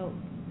 No,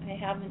 I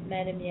haven't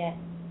met him yet.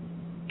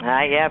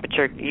 Yeah, but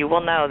you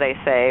will know, they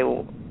say,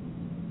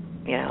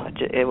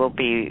 it will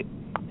be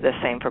the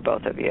same for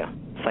both of you.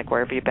 It's like,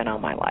 where have you been all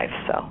my life,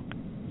 so...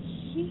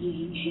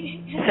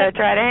 So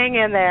try to hang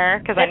in there,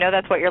 because I know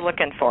that's what you're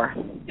looking for.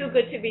 too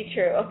good to be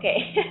true. Okay.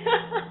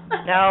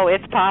 No,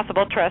 it's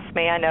possible. Trust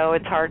me. I know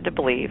it's hard to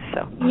believe.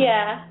 So.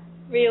 Yeah,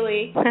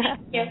 really.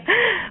 Yes.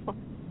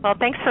 Well,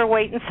 thanks for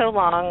waiting so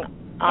long,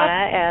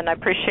 Anna, and I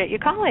appreciate you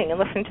calling and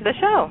listening to the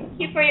show. Thank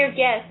you for your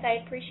guest.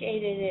 I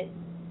appreciated it.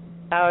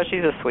 Oh,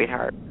 she's a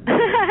sweetheart.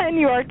 And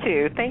you are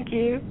too. Thank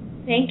you.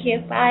 Thank you.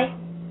 Bye.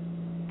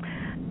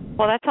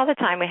 Well, that's all the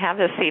time we have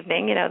this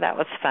evening. You know, that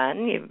was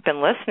fun. You've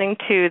been listening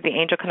to the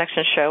Angel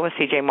Connection show with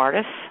CJ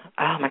Martis.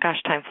 Oh, my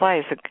gosh, time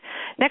flies.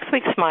 Next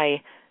week's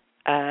my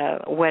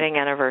wedding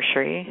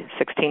anniversary,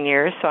 16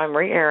 years, so I'm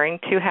re-airing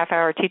 2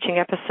 half-hour teaching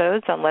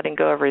episodes on letting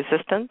go of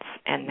resistance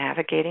and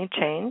navigating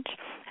change.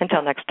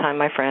 Until next time,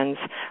 my friends,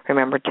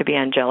 remember to be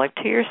angelic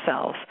to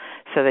yourself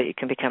so that you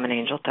can become an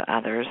angel to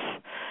others.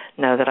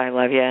 Know that I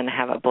love you and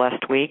have a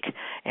blessed week,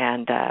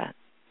 and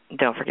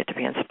don't forget to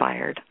be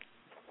inspired.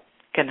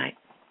 Good night.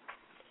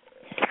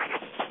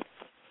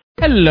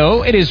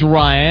 Hello, it is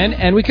Ryan,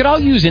 and we could all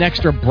use an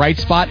extra bright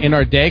spot in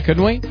our day,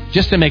 couldn't we?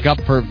 Just to make up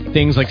for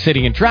things like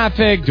sitting in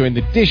traffic, doing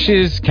the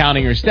dishes,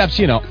 counting your steps,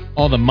 you know,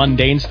 all the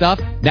mundane stuff.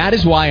 That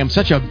is why I'm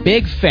such a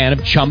big fan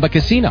of Chumba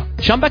Casino.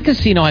 Chumba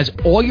Casino has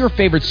all your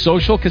favorite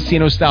social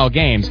casino-style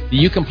games that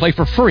you can play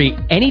for free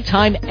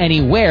anytime,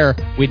 anywhere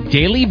with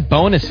daily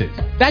bonuses.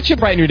 That should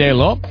brighten your day a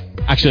little.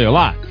 Actually, a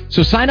lot.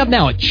 So sign up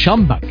now at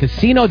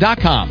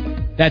ChumbaCasino.com.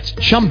 That's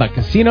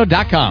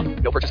ChumbaCasino.com.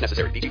 No purchase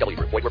necessary. VGW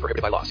Group. Void where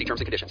prohibited by law. See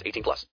terms and conditions. 18+.